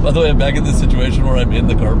 By the way, I'm back in this situation where I'm in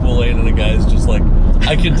the carpool lane and a guy's just like,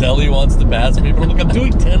 I can tell he wants to pass me, but I'm like, I'm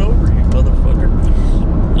doing 10 over you, motherfucker.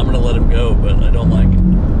 I'm going to let him go, but I don't like it.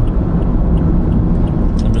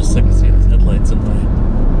 I'm just sick of seeing his headlights in my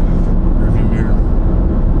rearview mirror.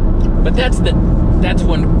 But that's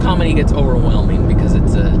when comedy gets overwhelming, because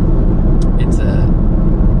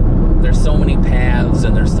there's so many paths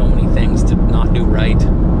and there's so many things to not do right.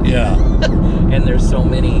 Yeah. And there's so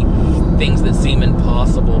many things that seem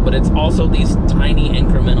impossible, but it's also these tiny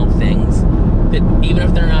incremental things that, even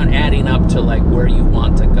if they're not adding up to, like, where you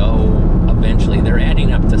want to go eventually, they're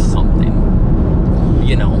adding up to something.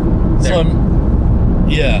 So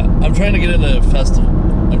I'm trying to get into a festival.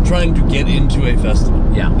 I'm trying to get into a festival.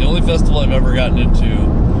 Yeah. The only festival I've ever gotten into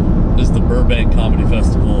is the Burbank Comedy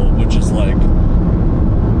Festival, which is like,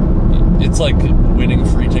 it's like winning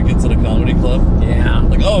free tickets at a comedy club. Yeah.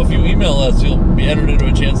 Like, if you email us, you'll be entered into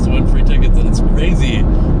a chance to win free tickets, and it's crazy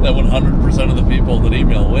that 100% of the people that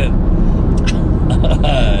email win.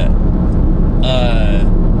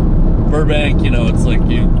 Burbank, it's like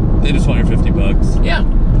they just want your $50. Yeah.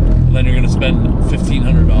 And then you're going to spend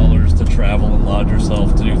 $1,500 to travel and lodge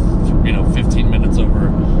yourself to do, 15 minutes over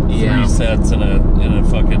 3 sets in a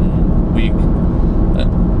fucking week.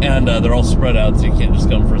 And they're all spread out, so you can't just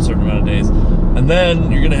come for a certain amount of days. And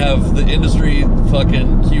then you're going to have the industry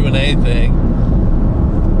fucking Q&A thing.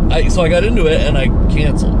 So I got into it, and I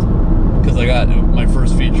canceled, because I got my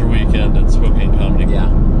first feature weekend at Spokane Comedy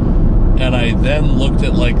Club. Yeah. And I then looked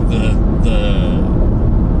at, like, the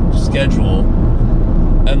schedule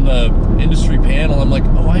and the industry panel. I'm like,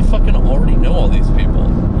 I fucking already know all these people.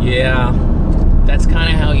 Yeah. That's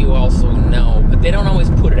kind of how you also know, but they don't always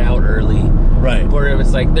put it out early. Right. Where it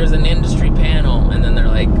was like, there's an industry panel, and then they're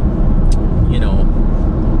like,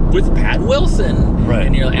 with Pat Wilson. Right.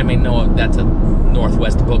 And you're like, no, that's a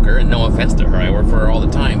Northwest booker, and no offense to her, I work for her all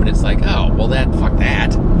the time, but it's like, fuck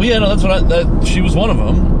that. Well, yeah, no, that's what she was one of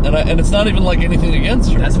them, and it's not even like anything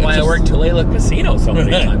against her. That's why I worked Tulalip Casino so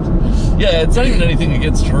many times. Yeah, it's not even anything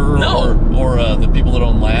against her or the people that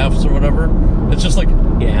own Laughs or whatever. It's just like,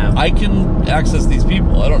 I can access these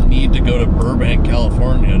people. I don't need to go to Burbank,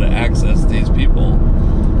 California to access these people.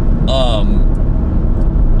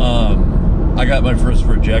 I got my first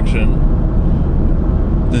rejection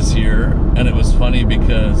this year, and it was funny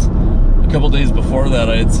because a couple days before that,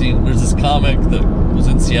 I had seen there's this comic that was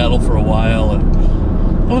in Seattle for a while, and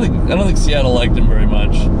I don't think Seattle liked him very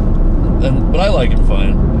much, but I like him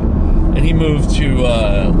fine. And he moved to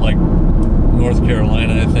like North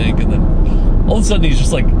Carolina, I think, and then all of a sudden he's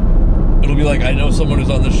just like, it'll be like, I know someone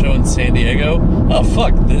who's on the show in San Diego. Oh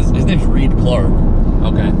fuck, his name's Reed Clark.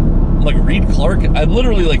 Okay. I'm like, Reed Clark? I'm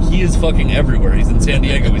literally like, he is fucking everywhere. He's in San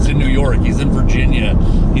Diego, he's in New York, he's in Virginia,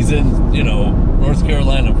 he's in, North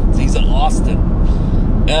Carolina, he's in Austin.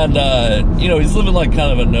 And, he's living like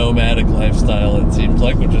kind of a nomadic lifestyle, it seems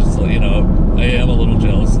like, which is, I am a little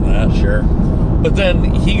jealous of that. Sure. But then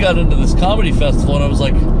he got into this comedy festival, and I was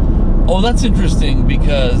like, Oh, that's interesting,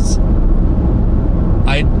 because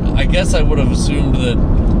I guess I would have assumed that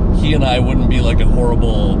he and I wouldn't be like a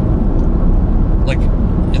horrible, like,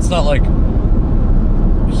 it's not like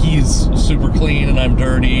he's super clean and I'm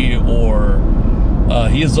dirty, or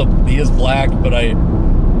he is black,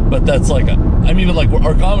 but that's like, I'm even like,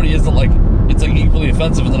 our comedy isn't like, it's like equally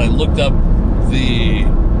offensive. And then I looked up the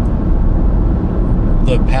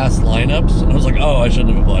past lineups, and I was like, oh, I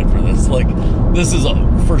shouldn't have applied for this. Like, this is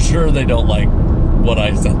for sure they don't like what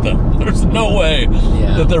I sent them. There's no way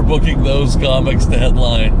that they're booking those comics to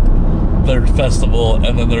headline their festival,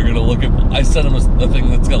 and then they're gonna look at, I sent them a thing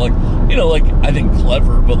that's got like, you know, like, I think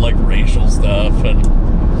clever, but like racial stuff. And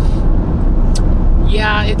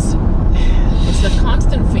yeah, it's the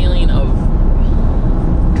constant feeling of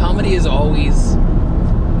comedy is always,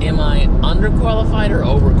 am I underqualified or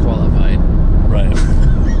overqualified? Right.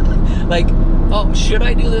 Like, oh, should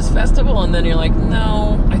I do this festival? And then you're like,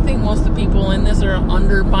 no, I think most of the people in this are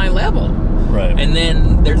under my level. Right. And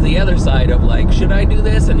then there's the other side of like, should I do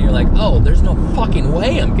this? And you're like, oh, there's no fucking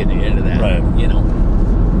way I'm getting into that. Right. You know?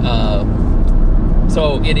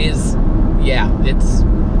 So it is, it's,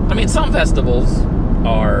 I mean, some festivals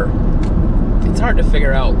are, it's hard to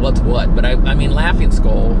figure out what's what, but I mean, Laughing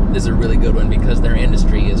Skull is a really good one because their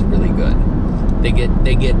industry is really good. They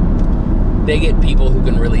get people who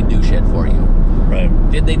can really do shit for you. Right.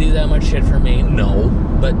 Did they do that much shit for me? No,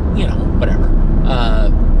 but you know, whatever.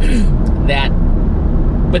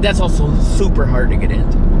 But that's also super hard to get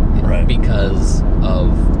into, right? Because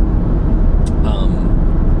of,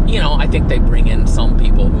 you know, I think they bring in some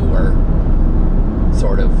people who are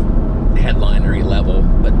sort of headlinery level,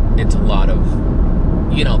 but it's a lot of,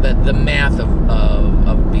 you know, that the math of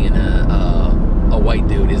being a white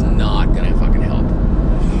dude is not gonna fucking help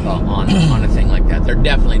on a thing like that. They're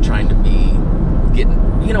definitely trying to be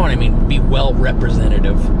getting, you know what I mean, be well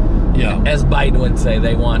representative. Yeah. As Biden would say,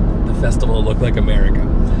 they want the festival to look like America.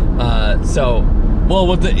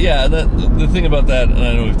 Well, the thing about that, and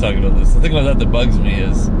I know we've talked about this, the thing about that bugs me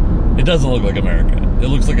is it doesn't look like America. It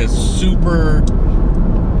looks like a super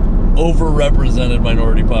overrepresented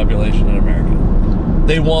minority population in America.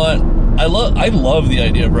 They want, I love the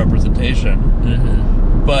idea of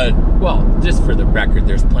representation, but... Well, just for the record,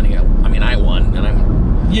 there's plenty of, I mean, I won, and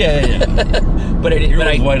I'm... Yeah. But you're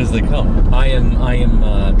as white as they come. I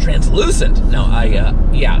am translucent. No,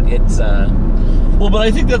 it's... Well, but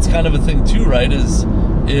I think that's kind of a thing too, right? Is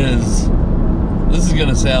this is going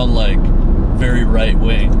to sound like very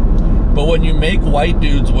right-wing, but when you make white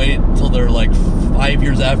dudes wait till they're like 5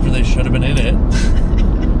 years after they should have been in it,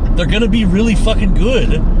 they're going to be really fucking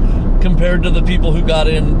good compared to the people who got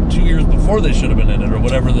in 2 years before they should have been in it, or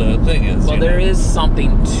whatever the thing is. Well, there is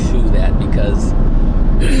something to that, because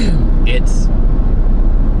it's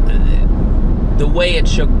the way it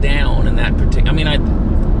shook down in that particular... I mean,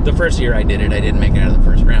 the first year I did it, I didn't make it out of the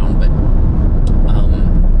first round, but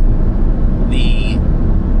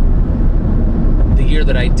the year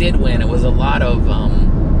that I did win, it was a lot of...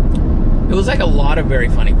 it was like a lot of very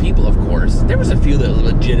funny people, of course. There was a few that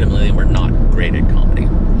legitimately were not great at comedy.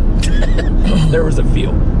 There was a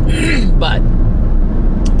few. But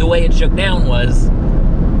the way it shook down was,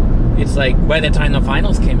 it's like, by the time the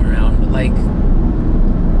finals came around, like,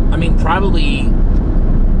 I mean, probably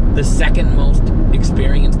the second most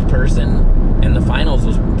experienced person in the finals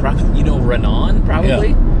was probably, you know, Renan, probably.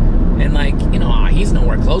 Yeah. And, like, you know, he's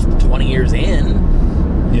nowhere close to 20 years in.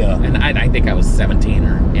 Yeah. And I think I was 17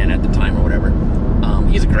 at the time or whatever.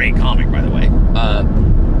 He's a great comic, by the way.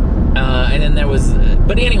 And then there was,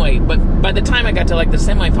 but anyway, but by the time I got to like the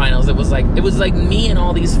semifinals, it was like me and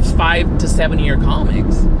all these 5 to 7 year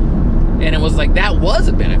comics, and it was like, that was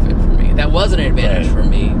a benefit for me. That was an advantage for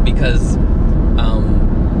me because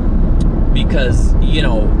you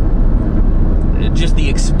know, just the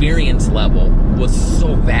experience level was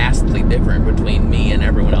so vastly different between me and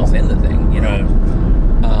everyone else in the thing, you know.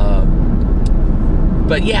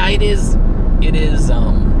 But yeah, it is.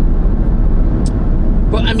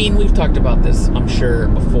 But I mean, we've talked about this, I'm sure,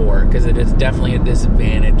 before, because it is definitely a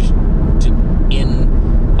disadvantage to, in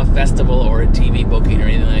a festival or a TV booking or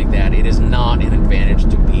anything like that, it is not an advantage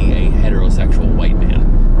to be a heterosexual white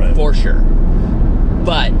man. Right. For sure.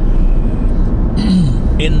 But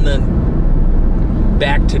in the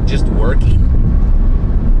back to just working,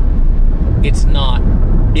 it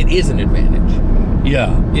is an advantage.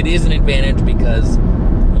 Yeah. It is an advantage because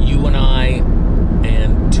you and I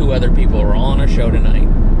and 2 other people are all on a show tonight,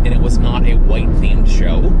 and it was not a white-themed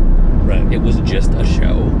show. Right. It was just a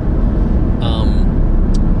show.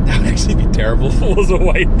 That would actually be terrible if it was a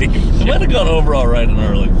white-themed show. It might have gone over all right in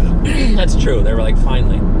Arlington. That's true. They were like,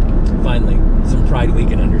 finally, some pride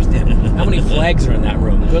weekend understand. How many flags are in that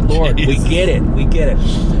room? Good Lord, Jesus. we get it.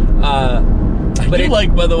 I do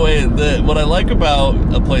like, by the way, what I like about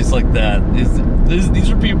a place like that is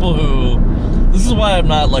these are people who. This is why I'm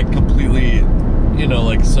not like completely,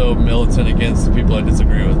 like so militant against the people I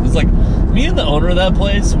disagree with. It's like me and the owner of that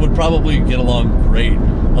place would probably get along great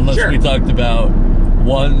unless we talked about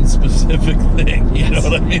one specific thing. You know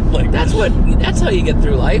what I mean? Like that's how you get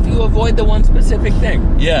through life. You avoid the one specific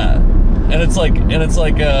thing. Yeah, and it's like, and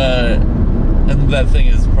that thing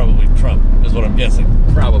is probably Trump, is what I'm guessing.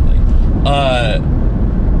 Probably.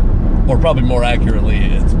 Or probably more accurately,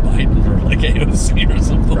 it's Biden or like AOC or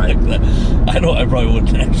something like that. I probably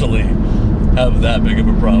wouldn't actually have that big of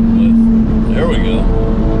a problem with. There we go.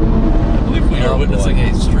 I believe we are witnessing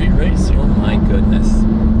a street race here. Oh my goodness.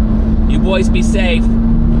 You boys be safe.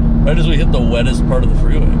 Right as we hit the wettest part of the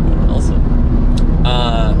freeway, also.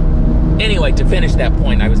 Anyway, to finish that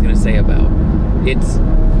point I was going to say about it's,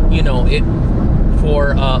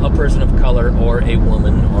 for a person of color or a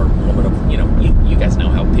woman or woman of, you guys know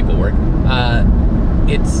how people work.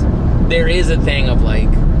 There is a thing of like,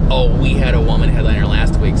 oh, we had a woman headliner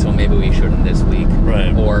last week, so maybe we shouldn't this week.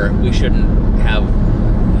 Right. Or we shouldn't have,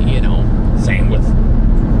 same with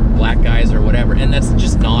black guys or whatever. And that's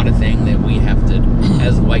just not a thing that we have to,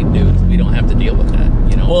 as white dudes, we don't have to deal with that,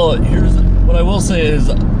 Well, here's what I will say is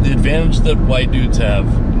the advantage that white dudes have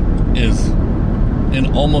is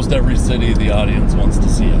in almost every city the audience wants to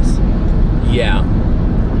see us. Yeah.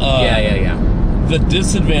 Yeah. The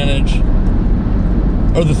disadvantage,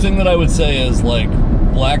 or the thing that I would say is like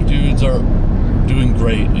black dudes are doing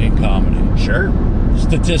great in comedy. Sure.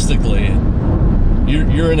 Statistically,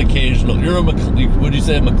 you're an occasional. Would you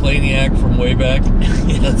say a McClaniac from way back?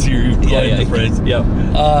 That's you've coined the phrase. Yep.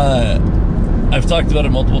 I've talked about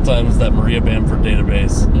it multiple times, that Maria Bamford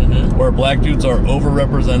database, where black dudes are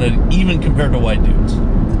overrepresented even compared to white dudes.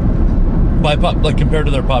 Compared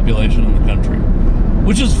to their population in the country.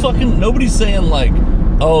 Which is fucking, nobody's saying like,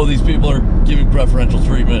 oh, these people are giving preferential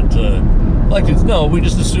treatment to black dudes. No, we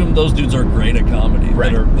just assume those dudes are great at comedy,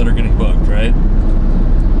 right, that are getting booked, right?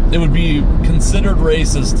 It would be considered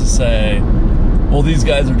racist to say, well, these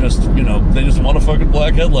guys are just, they just want a fucking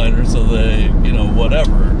black headliner, so they,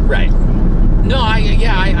 whatever. Right. No,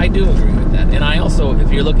 I do agree with that. And I also,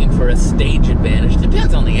 if you're looking for a stage advantage,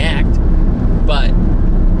 depends on the act, but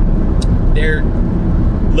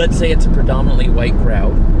let's say it's a predominantly white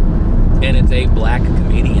crowd, and it's a black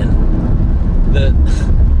comedian.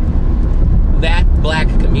 That black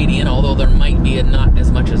comedian, although there might be not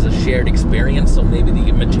as much as a shared experience, so maybe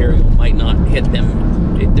the material might not hit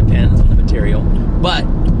them. It depends on the material. But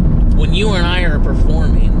when you and I are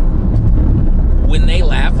performing, when they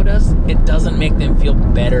laugh at us, it doesn't make them feel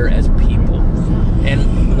better as people.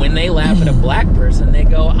 And when they laugh at a black person, they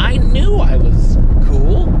go, I knew I was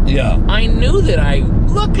cool. Yeah. I knew that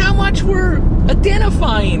look how much we're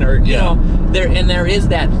identifying, or, there is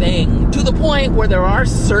that thing, to the point where there are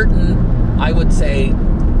certain, I would say,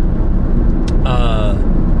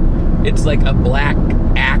 it's like a black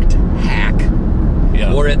act hack.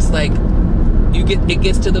 Yeah. Where it's like, it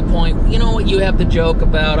gets to the point, you have the joke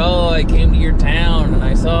about, oh, I came to your town and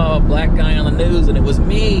I saw a black guy on the news and it was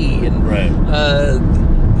me, and right.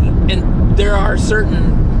 And there are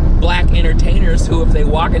certain black entertainers who, if they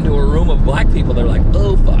walk into a room of black people, they're like,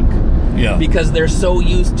 oh fuck, yeah, because they're so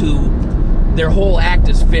used to their whole act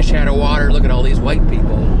is fish out of water. Look at all these white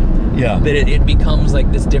people. Yeah, that it becomes like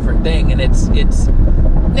this different thing, and it's.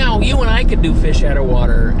 Now, you and I could do fish out of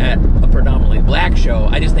water at a predominantly black show.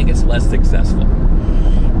 I just think it's less successful.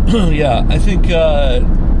 Yeah, I think the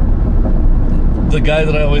guy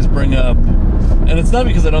that I always bring up, and it's not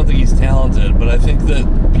because I don't think he's talented, but I think that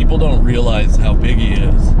people don't realize how big he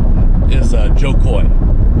is Joe Coy.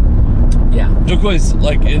 Yeah. Joe Coy's,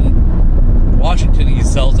 like, in Washington, he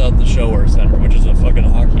sells out the Shower Center, which is a fucking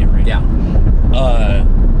hockey arena. Yeah.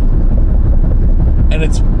 And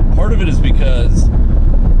it's, part of it is because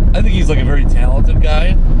I think he's like a very talented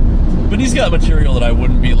guy, but he's got material that I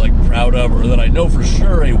wouldn't be like proud of, or that I know for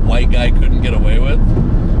sure a white guy couldn't get away with.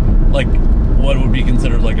 Like what would be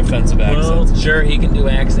considered like offensive accents. Well, sure, he can do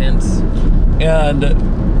accents. And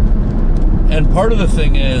part of the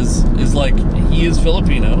thing is like he is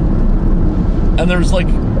Filipino, and there's like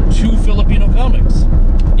 2 Filipino comics.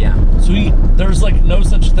 Yeah. So there's like no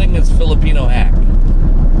such thing as Filipino hack.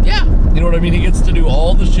 Yeah. You know what I mean? He gets to do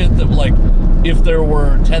all the shit that, like, if there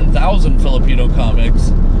were 10,000 Filipino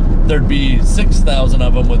comics, there'd be 6,000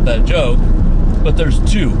 of them with that joke, but there's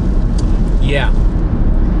 2. Yeah.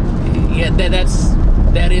 Yeah,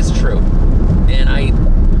 that is true. And I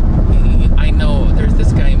know there's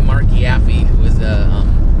this guy, Mark Yaffe, who is a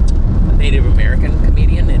Native American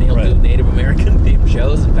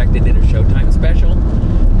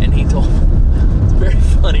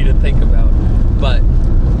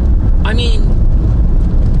I mean,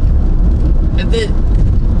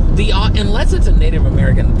 unless it's a Native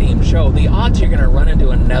American themed show, the odds you're going to run into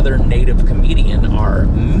another Native comedian are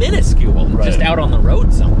minuscule. Right. Just out on the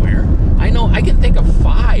road somewhere. I can think of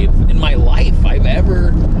 5 in my life I've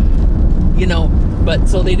ever, But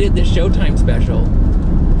so they did this Showtime special,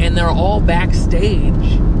 and they're all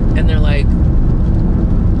backstage, and they're like,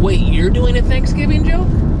 "Wait, you're doing a Thanksgiving joke?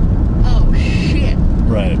 Oh shit!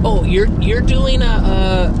 Right. Oh, you're doing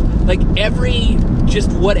every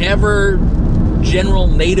just whatever general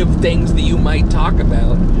Native things that you might talk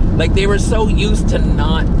about." Like, they were so used to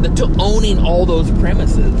owning all those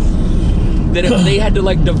premises that if they had to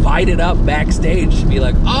divide it up backstage to be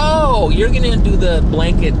like, "Oh, you're gonna do the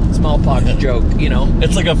blanket smallpox joke,"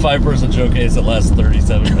 It's like a 5-person showcase that lasts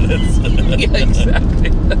 37 minutes. Yeah,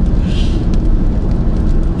 exactly.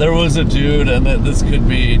 There was a dude, and this could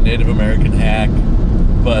be Native American hack,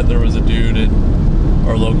 but there was a dude in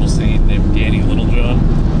our local scene named Danny Littlejohn.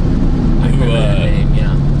 I remember that name,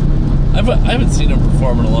 yeah. I haven't seen him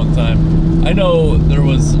perform in a long time. I know there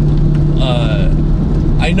was...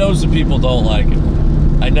 I know some people don't like him.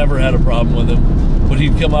 I never had a problem with him. But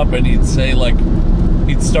he'd come up and he'd say,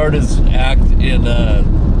 he'd start his act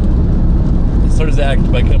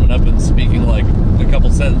by coming up and speaking, a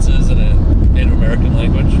couple sentences in a Native American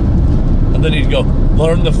language. And then he'd go,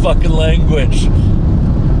 "Learn the fucking language."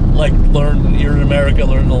 You're in America,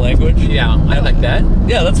 learn the language. Yeah, I like that.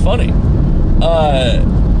 Yeah, that's funny.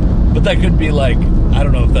 But that could be I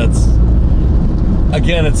don't know if that's...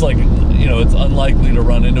 Again, it's it's unlikely to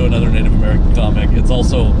run into another Native American comic. It's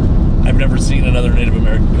also, I've never seen another Native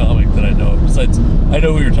American comic that I know of. Besides, I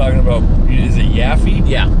know who you're talking about. Is it Yaffe?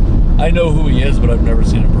 Yeah. I know who he is, but I've never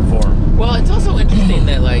seen him perform. Well, it's also interesting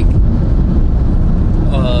that,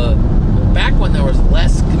 back when there was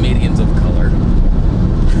less comedians of color,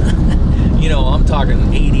 I'm talking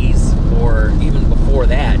 80s or even before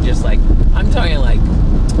that, I'm talking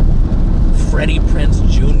Freddie Prinze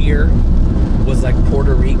Jr. was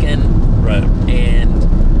Puerto Rican. Right. And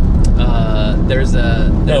there's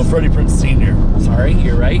Freddie Prinze Sr. Sorry,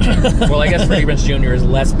 you're right. Well, I guess Freddie Prinze Jr. is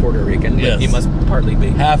less Puerto Rican, but yes. He must partly be.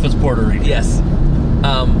 Half as Puerto Rican. Yes.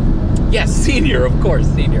 Yes, Senior, of course,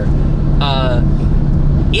 Senior.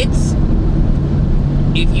 It's...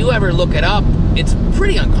 If you ever look it up, it's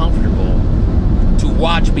pretty uncomfortable to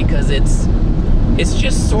watch because it's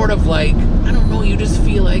just sort of I don't know, you just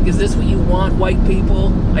feel is this what you want, white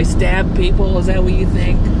people? I stab people, is that what you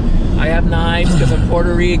think? I have knives because I'm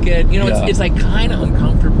Puerto Rican. Yeah. It's kind of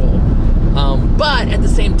uncomfortable. But at the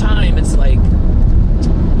same time, it's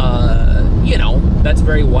that's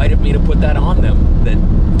very white of me to put that on them.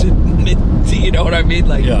 You know what I mean?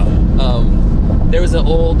 Yeah. There's a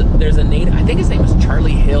Native, I think his name is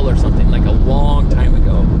Charlie Hill or something, a long time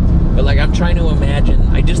ago. But I'm trying to imagine,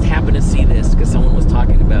 I just happened to see this because someone was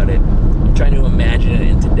talking about it. I'm trying to imagine it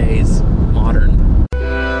in today's modern.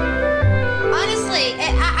 Honestly,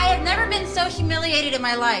 I have never been so humiliated in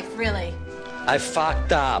my life, really. I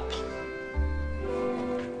fucked up.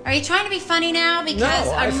 Are you trying to be funny now? Because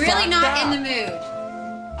No, I'm really not fucked in up. the mood.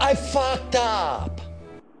 I fucked up.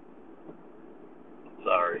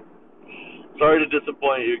 Sorry to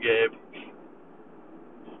disappoint you, Gabe.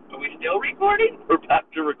 Are we still recording? We're back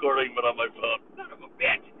to recording, but on my phone. Son of a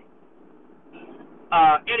bitch.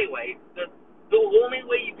 Anyway, the only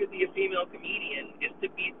way you could be a female comedian is to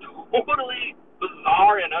be totally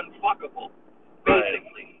bizarre and unfuckable,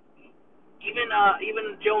 basically. Right. Even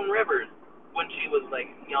Joan Rivers, when she was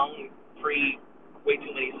young, free, way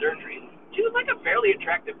too many surgeries, she was a fairly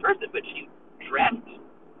attractive person, but she dressed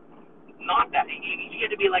not that. She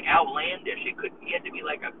had to be outlandish. He had to be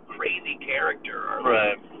a crazy character, or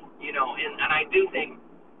right. And I do think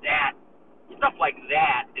that stuff like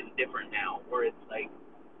that is different now, where it's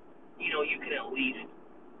you can at least,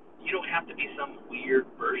 you don't have to be some weird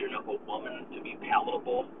version of a woman to be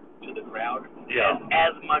palatable to the crowd. Yeah.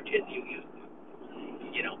 As much as you used to.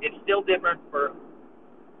 It's still different for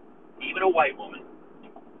even a white woman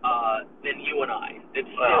than you and I. It's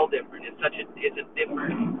still different. It's a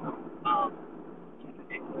different,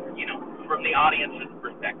 from the audience's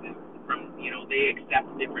perspective. From they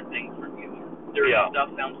accept different things from you. Dirty stuff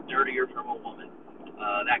sounds dirtier from a woman.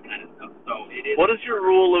 That kind of stuff. So it is. What is your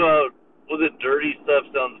rule about? Was it dirty stuff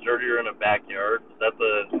sounds dirtier in a backyard? Is that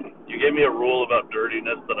you gave me a rule about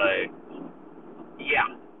dirtiness that Yeah.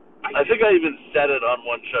 I think I even said it on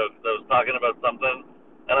one show because I was talking about something,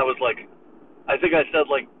 and I was I think I said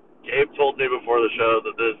Gabe told me before the show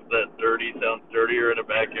that dirty sounds dirtier in a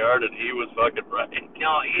backyard, and he was fucking right.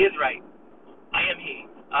 No, he is right. I am he.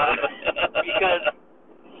 Because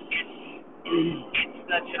it's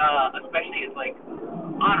such especially it's I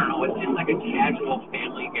don't know, it's just like a casual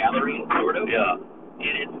family gathering, sort of. Yeah.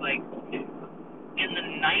 And it's like, in the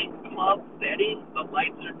nightclub setting, the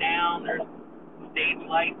lights are down, there's stage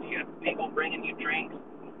lights, you have people bringing you drinks.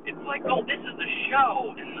 It's like, oh, this is a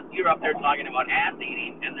show. And you're up there talking about ass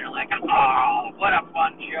eating, and they're like, oh, what a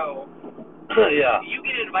fun show. Yeah. You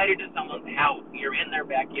get invited to someone's house, you're in their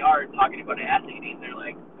backyard talking about ass eating, they're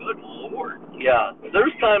like, good Lord. Yeah.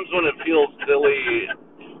 There's times when it feels silly.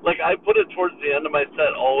 Like, I put it towards the end of my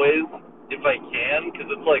set always, if I can, because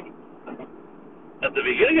it's like, at the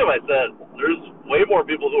beginning of my set, there's way more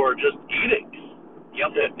people who are just eating.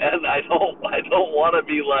 Yep. And I don't want to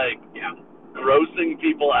be like, grossing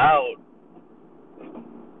people out.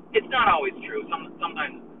 It's not always true.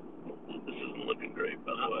 Sometimes. This isn't looking great,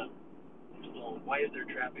 by the way. Why is there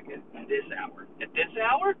traffic at this hour? At this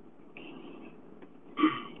hour?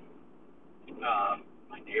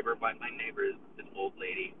 My neighbor is this old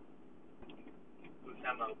lady who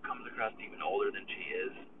somehow comes across even older than she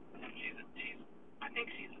is. She's I think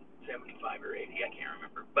she's 75 or 80. I can't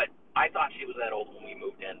remember. But I thought she was that old when we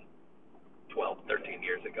moved in 12, 13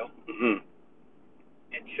 years ago. Mm-hmm.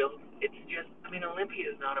 And Olympia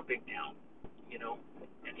is not a big town, you know.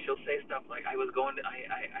 And she'll say stuff like, I had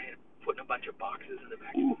put a bunch of boxes in the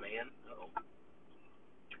back of the van.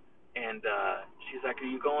 And she's like, are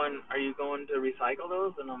you going to recycle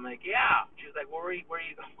those? And I'm like, yeah. She's like, well, where are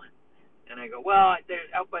you going? And I go, well, they're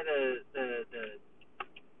out by the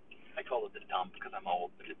I call it the dump because I'm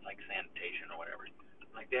old, but it's like sanitation or whatever.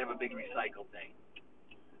 Like, they have a big recycle thing.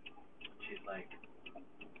 She's like,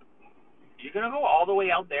 you gonna go all the way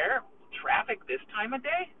out there? Traffic this time of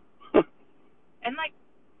day? And like,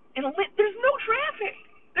 there's no traffic.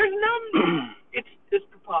 There's none. It's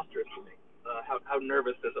preposterous to me. How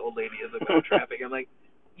nervous this old lady is about traffic. I'm like,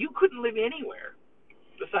 you couldn't live anywhere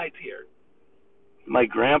besides here. My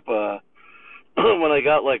grandpa, when I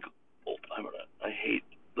got like I hate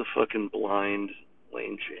the fucking blind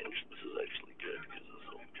lane change. This is actually good.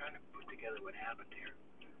 I'm trying to put together what happened here.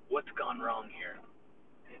 What's gone wrong here?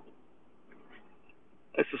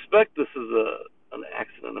 I suspect this is an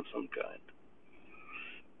accident of some kind.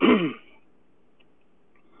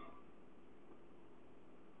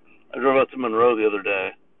 I drove out to Monroe the other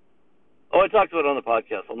day. Oh, I talked about it on the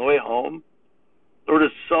podcast. On the way home, there were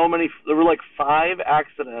just so many. There were like 5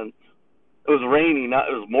 accidents. It was rainy.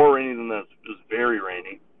 It was more rainy than this. It was very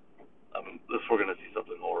rainy. We're going to see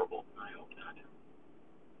something horrible. I hope not.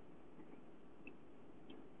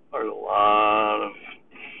 There's a lot of.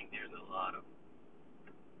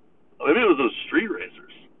 Oh, maybe it was those street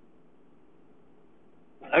racers.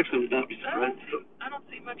 Actually, would not be surprised. I don't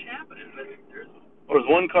see much happening, but there's. Or was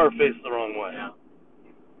one car faced the wrong way? Yeah.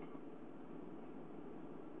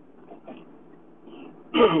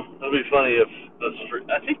 That'd be funny if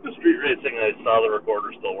I think the street racing, I saw the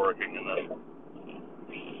recorder still working, and then.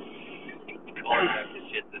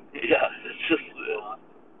 Yeah, it's just.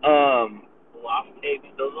 Lost tapes.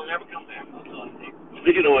 Those will never come back.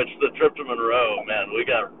 Speaking of which, the trip to Monroe, man,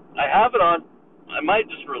 I have it on. I might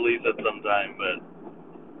just release it sometime, but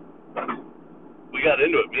we got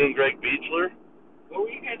into it. Me and Greg Beechler. What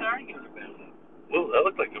were you guys arguing about? Well, that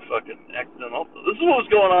looked like a fucking accident also. This is what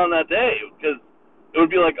was going on that day, because it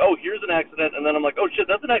would be like, oh, here's an accident, and then I'm like, oh, shit,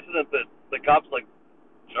 that's an accident that the cops, like,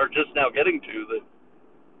 are just now getting to. That.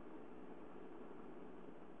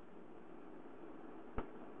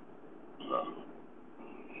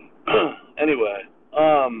 Anyway,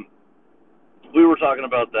 we were talking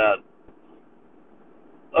about that.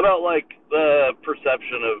 About, like, the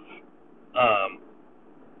perception of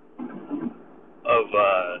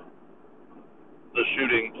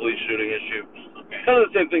the police shooting issue. Okay. Kind of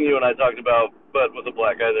the same thing you and I talked about, but with a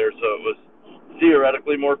black guy there, so it was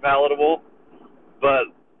theoretically more palatable. But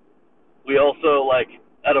we also, like,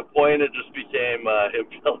 at a point, it just became him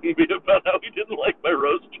telling me about how he didn't like my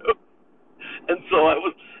roast joke. And so I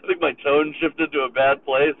think my tone shifted to a bad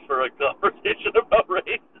place for a conversation about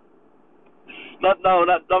race. Not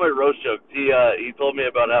my roast jokes. He told me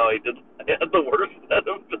about how I had the worst set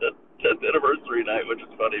of the 10th anniversary night, which is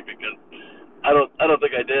funny because I don't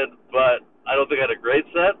think I did, but I don't think I had a great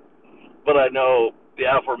set. But I know the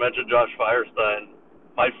aforementioned Josh Firestein,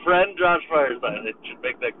 my friend Josh Firestein, it should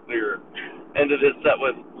make that clear, ended his set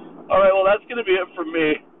with, all right, well, that's going to be it from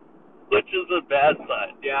me, which is a bad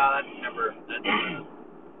sign. Yeah, that's never.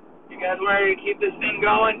 You guys ready to keep this thing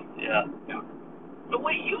going? Yeah. But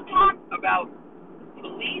wait, you talk about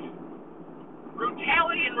police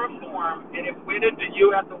brutality and reform, and it went into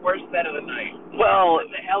you at the worst set of the night. Well,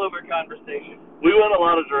 it's a hell of a conversation. We went a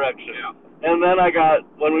lot of directions. Yeah. And then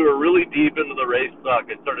when we were really deep into the race talk,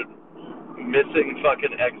 I started missing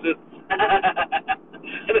fucking exits.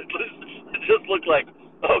 And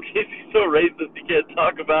You can't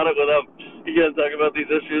talk about it without. You can't talk about these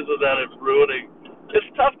issues without it ruining. It's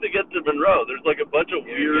tough to get to Monroe. There's like a bunch of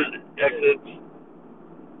weird exits.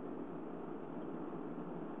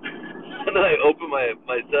 And then I open my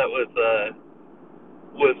set with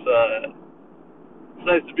it's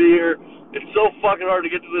nice to be here. It's so fucking hard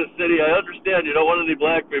to get to this city. I understand you don't want any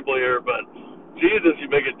black people here, but Jesus, you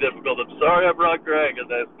make it difficult. I'm sorry I brought Greg, and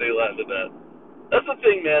they laughed at that. That's the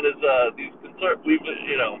thing, man. Is these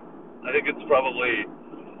I think it's probably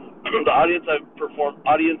the audiences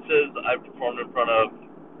I've performed in front of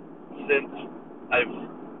since I've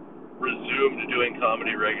resumed doing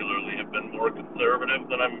comedy regularly have been more conservative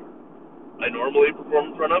than I normally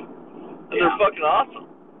perform in front of, and they're fucking awesome.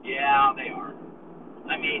 Yeah, they are.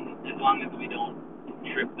 I mean, as long as we don't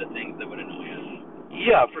trip the things that would annoy us.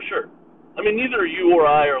 Yeah, for sure. I mean, neither you or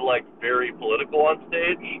I are like very political on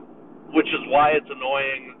stage, which is why it's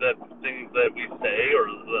annoying that things that we say or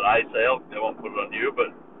that I say, I won't put it on you, but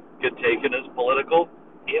get taken as political.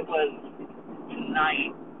 It was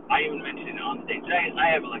tonight. I even mentioned it on stage.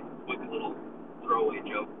 I have like a quick little throwaway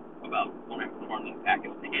joke about when I performed in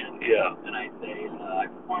Pakistan. Yeah. And I say I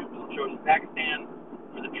performed some shows in Pakistan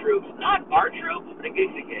for the troops, not our troops, but a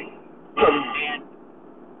gig.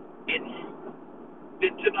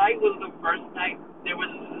 And tonight was the first night there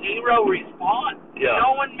was zero response. Yeah.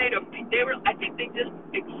 No one made I think they just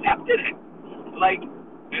accepted it. Like,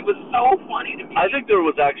 it was so funny to me. I think there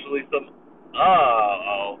was actually some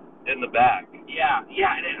in the back. Yeah,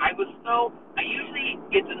 and I usually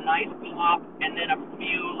it's a nice pop, and then a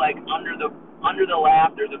few like under the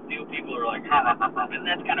laugh. There's a few people who are like, ha, ha, ha, ha, and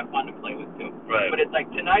that's kind of fun to play with too. Right. But it's like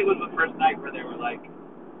tonight was the first night where they were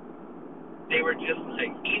just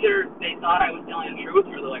like either they thought I was telling the truth,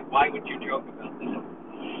 or they're like, why would you joke about this?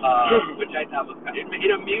 Which I thought was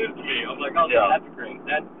it amused me. I was like, oh yeah, that's great.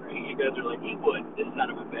 You guys are like, he would, this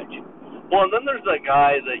son of a bitch. Well, and then there's that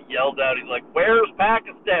guy that yelled out, he's like, where's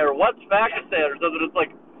Pakistan, or what's Pakistan, or something. It's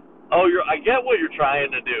like, I get what you're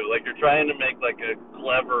trying to do. Like, you're trying to make, like, a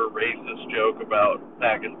clever racist joke about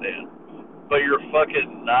Pakistan. But you're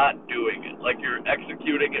fucking not doing it. Like, you're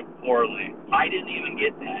executing it poorly. I didn't even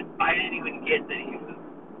get that. I didn't even get that he was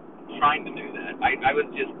trying to do that. I was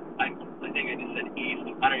just, I think I just said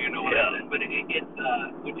east. I don't even know what I said. But it's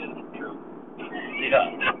which isn't true.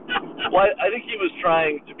 Yeah. Well, I think he was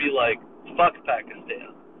trying to be like, fuck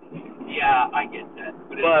Pakistan. Yeah, I get that.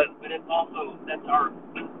 But it's also, it's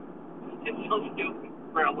so stupid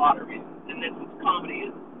for a lot of reasons. And this is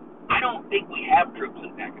comedy. I don't think we have troops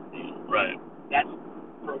in Pakistan. Right. That's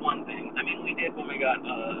for one thing. I mean, we did when we got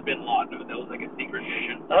Bin Laden. That was like a secret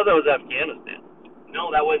mission. I thought that was Afghanistan.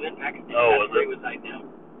 No, that was in Pakistan. Oh, that's where he was hiding out.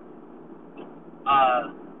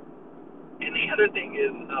 And the other thing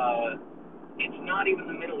is, it's not even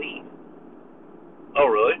the Middle East. Oh,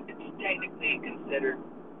 really? It's technically considered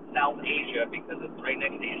South Asia because it's right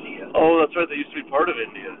next to India. Oh, that's right. They used to be part of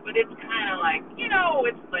India. But it's kind of like,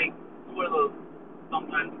 it's like one of those,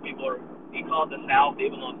 sometimes you call it the South,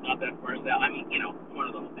 even though it's not that far south. I mean, one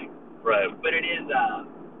of those things. Right. But it is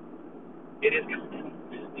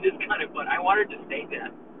kind of fun. I wanted to say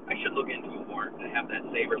that. I should look into it more to have that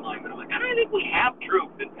saber line, but I'm like, I don't think we have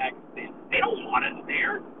troops in Pakistan. They don't want us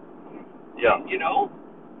there. Yeah.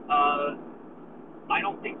 I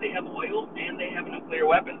don't think they have oil, and they have nuclear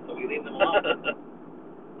weapons, so we leave them alone.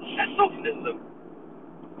 This is a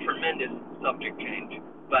tremendous subject change,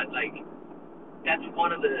 but, like, that's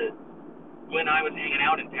one of when I was hanging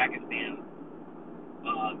out in Pakistan,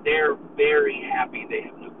 they're very happy they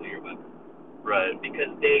have nuclear weapons. Right.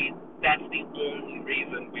 Because that's the only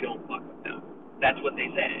reason we don't fuck with them. That's what they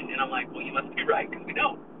said. And I'm like, well, you must be right, because we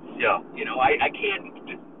don't. Yeah. I can't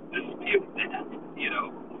dispute that,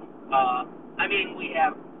 I mean, we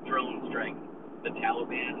have drone strikes. The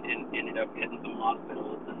Taliban ended up hitting some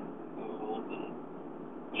hospitals and schools, and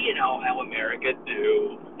you know how America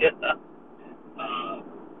do.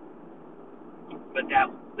 But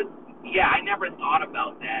I never thought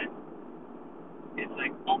about that. It's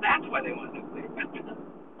like, oh, that's why they want nuclear weapons.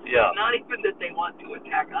 Yeah. It's not even that they want to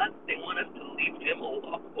attack us; they want us to leave him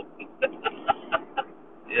alone.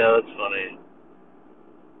 Yeah, that's funny.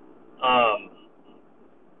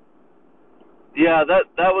 Yeah,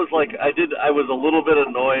 that was like, I was a little bit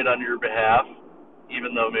annoyed on your behalf,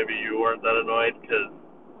 even though maybe you weren't that annoyed, because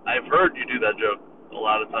I've heard you do that joke a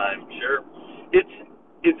lot of times. Sure. It's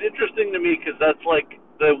interesting to me, because that's like,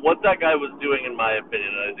 what that guy was doing, in my opinion,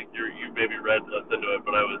 and I think you maybe read us into it,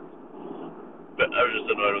 but I was just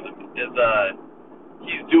annoyed with him, is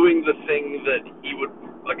he's doing the thing that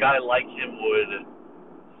a guy like him would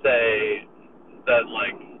say that,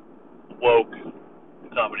 like, woke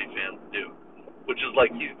comedy fans do. which is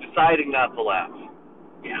like he's deciding not to laugh.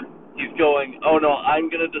 Yeah. He's going, oh no, I'm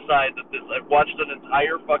going to decide that this, I've watched an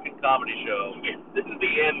entire fucking comedy show. This is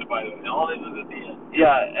the end, by the way. All this is at the end.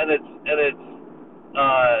 Yeah, and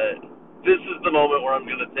this is the moment where I'm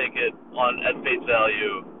going to take it on at face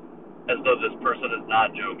value as though this person is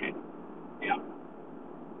not joking. Yeah.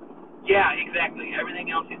 Yeah, exactly. Everything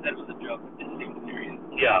else he said was a joke. It seemed serious.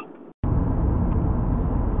 Yeah.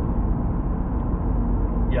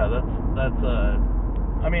 Yeah, that's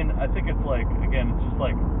I mean, I think it's like, again, it's just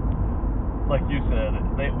like you said,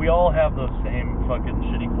 we all have those same fucking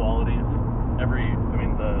shitty qualities.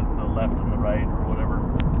 The left and the right or whatever.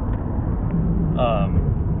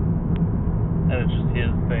 And it's just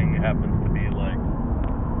his thing happens to be like,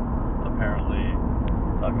 apparently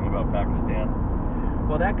talking about Pakistan.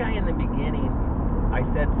 Well, that guy in the beginning, I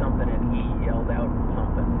said something and he yelled out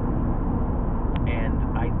something. And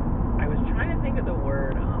I was trying to think of the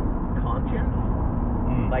word conscience.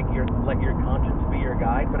 Like your conscience be your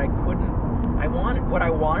guide, but I couldn't. What I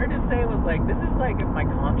wanted to say was like, this is like if my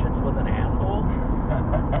conscience was an asshole.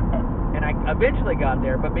 And I eventually got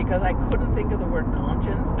there, but because I couldn't think of the word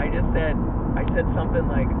conscience, I said something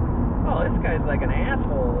like, oh, this guy's like an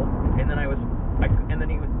asshole. And then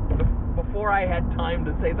before I had time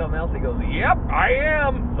to say something else, he goes, yep, I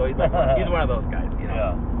am. So he's one of those guys, you know.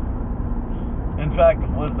 Yeah. In fact,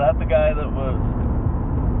 was that the guy that was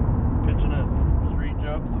pitching us street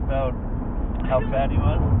jokes about how fat he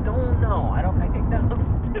was? Don't know. I think that was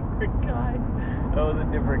a different guy. That was a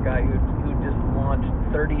different guy who just launched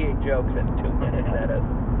 38 jokes in 2 minutes at us.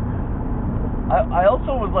 I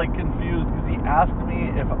also was like confused because he asked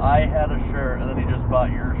me if I had a shirt and then he just bought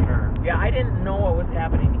your shirt. Yeah, I didn't know what was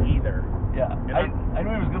happening either. Yeah, I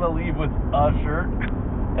knew he was gonna leave with a shirt,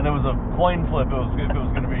 and it was a coin flip. If it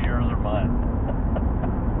was gonna be yours or mine.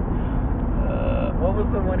 What was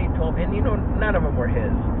the one he told me? And you know, none of them were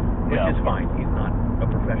his, which is fine. He's not a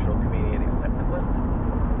professional comedian. He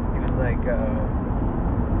was like,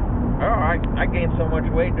 I gained so much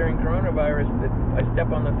weight during coronavirus that I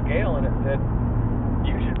step on the scale and it said,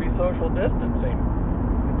 you should be social distancing.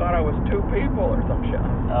 I thought I was 2 people or some shit.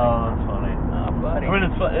 Oh, that's funny. Oh, buddy. I mean,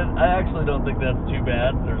 it's fun. I actually don't think that's too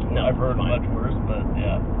bad. I've heard much worse, but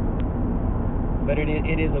yeah. But it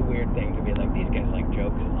is a weird thing to be like, these guys like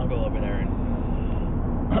jokes. I'll go over there and...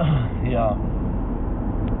 Yeah.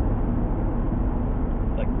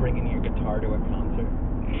 It's like bringing your guitar to a concert.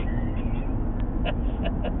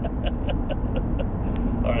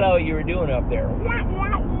 Right. So you were doing up there. I'm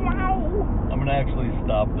gonna actually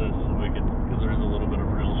stop this so because there is a little bit of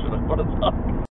real shit I want to talk about.